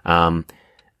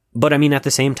 But I mean, at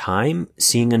the same time,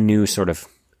 seeing a new sort of,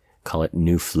 call it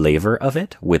new flavor of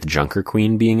it, with Junker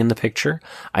Queen being in the picture,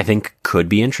 I think could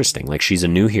be interesting. Like, she's a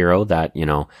new hero that,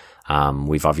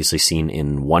 we've obviously seen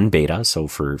in one beta, so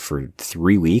for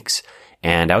 3 weeks.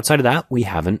 And outside of that, we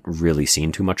haven't really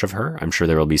seen too much of her. I'm sure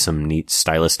there will be some neat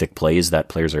stylistic plays that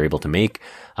players are able to make.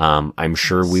 I'm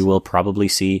sure we will probably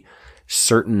see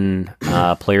certain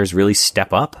players really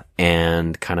step up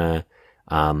and kind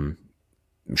of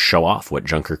show off what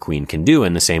Junker Queen can do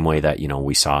in the same way that,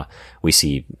 we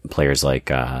see players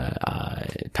like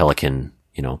Pelican,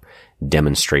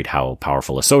 demonstrate how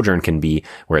powerful a Sojourn can be,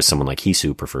 whereas someone like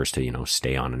Hisu prefers to,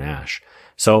 stay on an Ashe.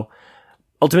 So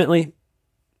ultimately,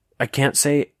 I can't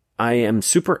say I am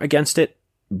super against it.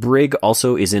 Brig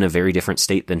also is in a very different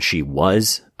state than she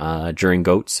was during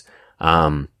GOATS.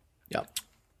 And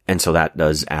so that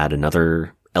does add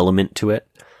another element to it.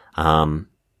 And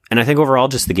I think overall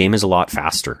just the game is a lot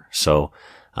faster. So,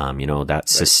 that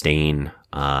sustain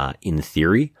in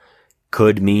theory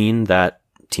could mean that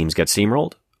teams get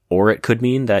steamrolled, or it could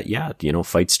mean that,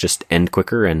 fights just end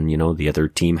quicker and, the other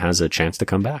team has a chance to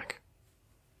come back.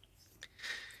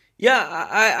 Yeah,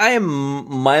 I am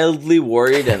mildly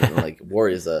worried, and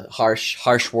worry is a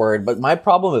harsh word, but my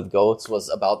problem with GOATS was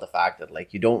about the fact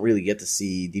that you don't really get to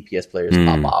see DPS players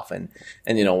pop off, and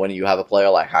when you have a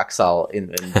player like Haxal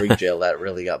in Brig Jail, that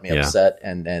really got me upset.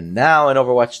 And now in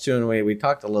Overwatch 2, and we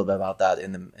talked a little bit about that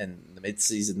in the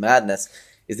mid-season madness,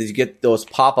 is that you get those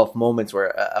pop-up moments where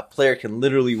a player can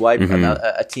literally wipe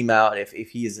a team out if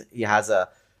he has a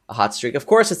hot streak. Of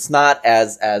course, it's not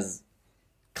as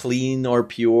clean or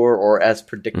pure or as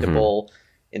predictable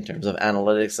in terms of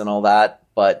analytics and all that,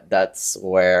 but that's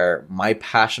where my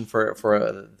passion for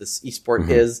this esport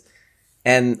is.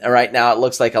 And right now it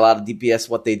looks like a lot of DPS,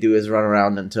 what they do is run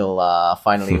around until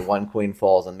finally one queen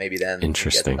falls, and maybe then you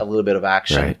get a little bit of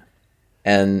action. Right.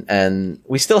 And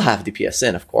we still have DPS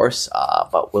in, of course,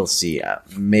 but we'll see.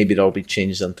 Maybe it'll be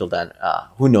changed until then.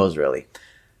 Who knows, really.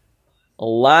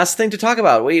 Last thing to talk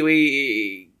about.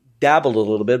 We dabbled a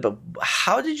little bit, but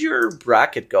how did your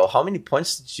bracket go? How many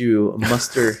points did you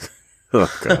muster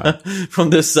from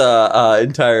this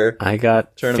entire I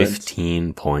got tournament?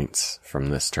 15 points from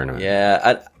this tournament.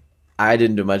 Yeah, I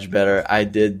didn't do much better. I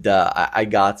did. I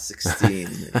got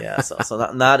 16. Yeah,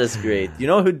 so not as great. You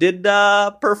know who did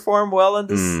perform well in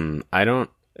this? I don't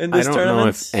know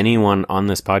if anyone on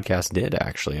this podcast did,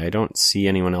 actually. I don't see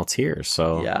anyone else here.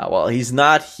 So yeah, well, he's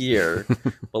not here.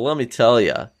 But let me tell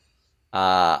you.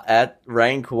 At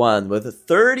rank 1 with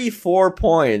 34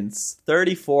 points.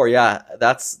 34, yeah,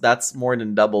 that's more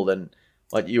than double than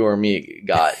what you or me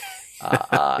got.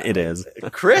 It is.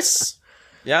 Chris,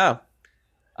 yeah.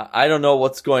 I don't know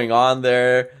what's going on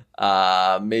there.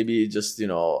 Maybe just,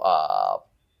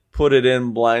 put it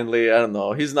in blindly. I don't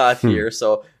know. He's not here,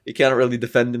 so he can't really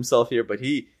defend himself here, but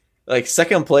he,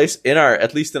 second place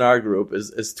at least in our group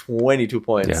is 22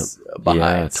 points behind.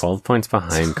 Yeah, 12 points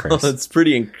behind Chris. It's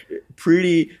pretty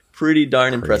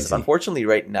darn impressive. Unfortunately,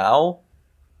 right now,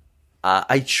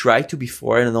 I tried to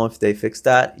before. I don't know if they fixed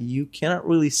that. You cannot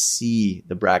really see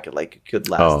the bracket like you could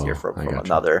last year from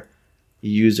another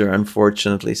user,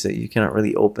 unfortunately. So you cannot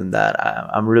really open that.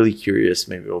 I'm really curious.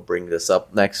 Maybe we'll bring this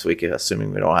up next week,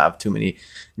 assuming we don't have too many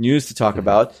news to talk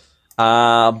about.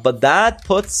 But that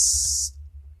puts,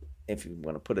 if you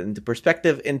want to put it into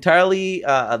perspective, entirely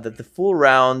that the full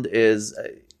round is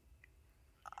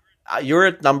you're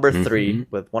at number 3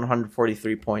 with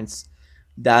 143 points.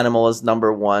 Danimal is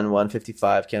number 1,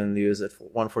 155. Ken Liu is at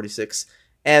 146.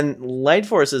 And Light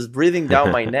Force is breathing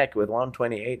down my neck with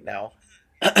 128 now.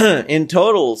 In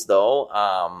totals, though,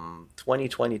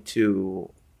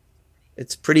 2022,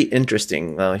 it's pretty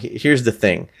interesting. Here's the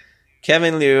thing: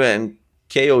 Kevin Liu and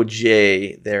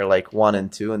KOJ, they're like 1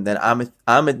 and 2, and then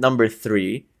I'm at number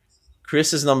 3.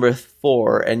 Chris is number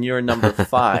 4, and you're number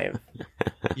 5.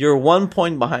 You're 1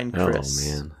 point behind Chris.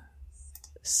 Oh man,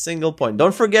 single point.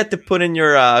 Don't forget to put in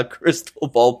your crystal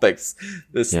ball picks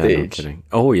this stage. No kidding.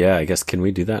 Oh yeah, I guess, can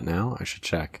we do that now? I should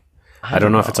check. I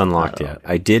don't know if it's unlocked yet.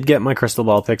 I did get my crystal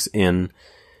ball picks in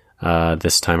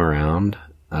this time around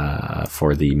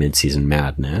for the mid-season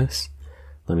madness.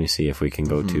 Let me see if we can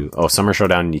go to Summer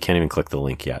Showdown. You can't even click the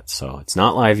link yet, so it's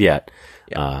not live yet.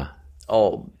 Yeah.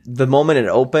 The moment it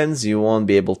opens, you won't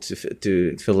be able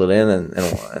to fill it in,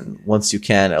 and once you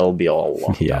can, it'll be all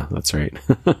locked yeah, up. That's right.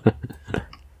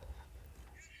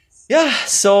 Yeah,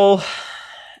 so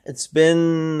it's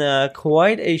been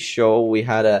quite a show. We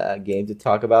had a game to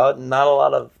talk about. Not a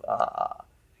lot of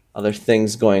other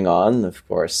things going on. Of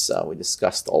course, we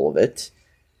discussed all of it.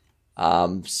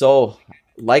 So,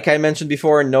 like I mentioned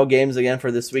before, no games again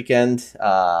for this weekend.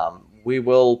 We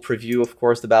will preview, of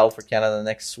course, the Battle for Canada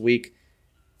next week.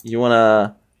 You want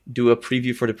to do a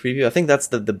preview for the preview? I think that's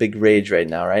the big rage right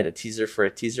now, right? A teaser for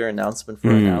a teaser, announcement for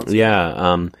announcement.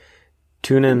 Yeah.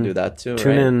 Tune in. Do that too.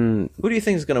 Tune right? in. Who do you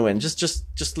think is going to win?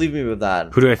 Just leave me with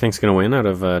that. Who do I think is going to win out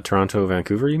of Toronto,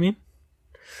 Vancouver? You mean?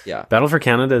 Yeah. Battle for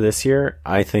Canada this year.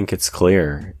 I think it's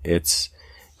clear. It's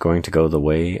going to go the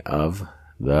way of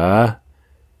the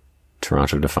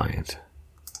Toronto Defiant.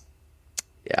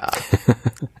 Yeah,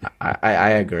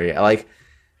 I agree. Like,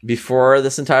 before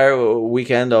this entire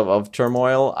weekend of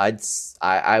turmoil, I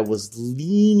was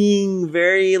leaning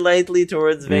very lightly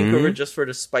towards Vancouver just for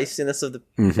the spiciness of the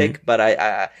pick, but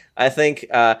I think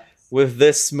with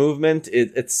this movement,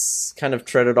 it's kind of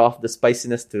treaded off the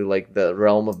spiciness to like the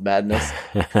realm of madness,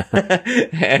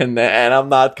 and I'm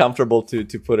not comfortable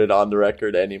to put it on the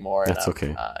record anymore. That's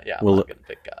okay. Yeah, I'm not gonna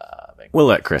pick Vancouver. We'll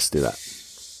let Chris do that.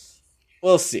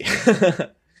 We'll see.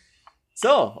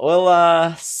 So,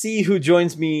 we'll see who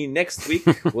joins me next week.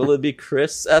 Will it be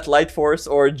Chris at Light Force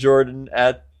or Jordan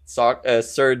at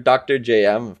Sir Dr.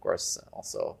 JM? Of course,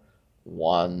 also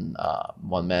one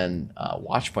man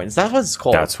watch point. Is that what it's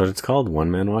called? That's what it's called. One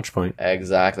man watch point.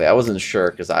 Exactly. I wasn't sure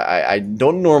because I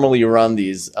don't normally run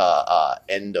these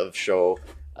end of show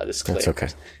disclaimers. That's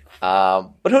okay.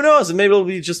 But who knows? Maybe it'll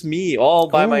be just me all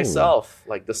by myself,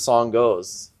 like the song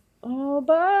goes. All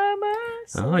by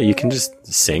myself. Oh, you can just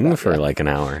sing for like an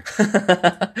hour.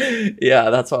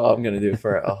 Yeah, that's what I'm gonna do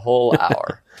for a whole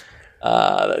hour.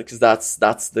 Because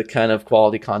that's the kind of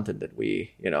quality content that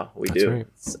we do. Right.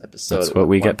 It's episode. That's what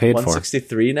we get paid for.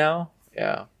 163 now.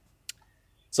 Yeah.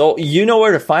 So you know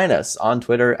where to find us on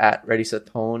Twitter at Ready Set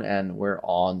Tone, and we're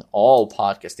on all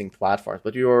podcasting platforms.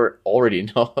 But you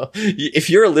already know. If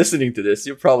you're listening to this,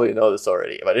 you probably know this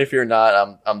already. But if you're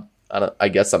not, I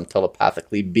guess I'm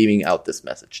telepathically beaming out this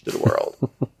message to the world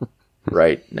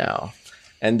right now.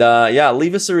 And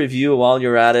leave us a review while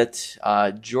you're at it.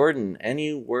 Jordan,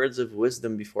 any words of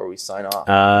wisdom before we sign off?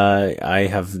 I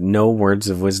have no words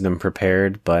of wisdom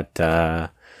prepared, but I'm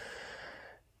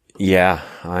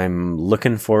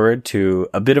looking forward to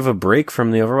a bit of a break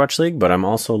from the Overwatch League, but I'm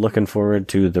also looking forward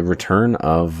to the return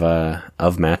of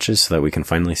matches so that we can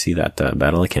finally see that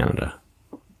Battle of Canada.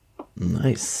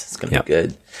 Nice. It's going to be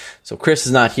good. So Chris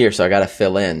is not here, so I got to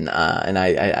fill in. And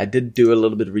I did do a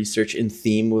little bit of research in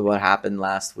theme with what happened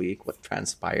last week, what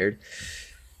transpired.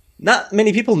 Not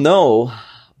many people know,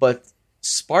 but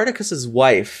Spartacus's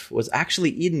wife was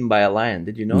actually eaten by a lion.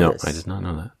 Did you know this? No, I did not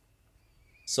know that.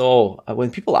 So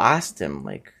when people asked him,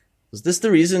 like, was this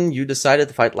the reason you decided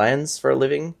to fight lions for a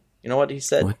living? You know what he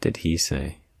said? What did he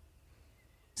say?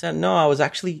 He said, no, I was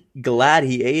actually glad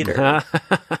he ate her.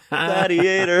 Glad he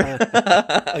ate her.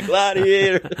 Glad he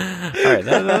ate her. All right,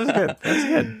 that was good. That's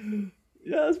good.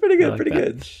 Yeah, that's pretty good. Pretty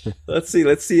good. Let's see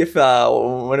if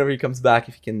whenever he comes back,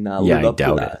 if he can live up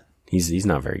to that. He's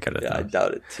not very good at that. Yeah, I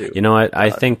doubt it too. You know what? I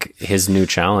think his new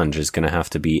challenge is going to have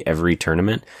to be every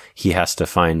tournament. He has to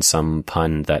find some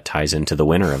pun that ties into the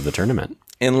winner of the tournament.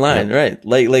 In line, right?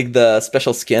 Like the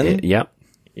special skin. Yep.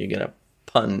 You're gonna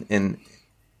pun in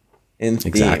theme.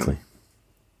 Exactly.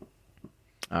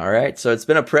 All right. So it's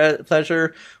been a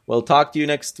pleasure. We'll talk to you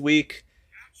next week.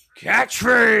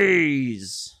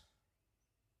 Catchphrase.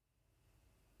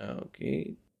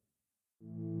 Okay.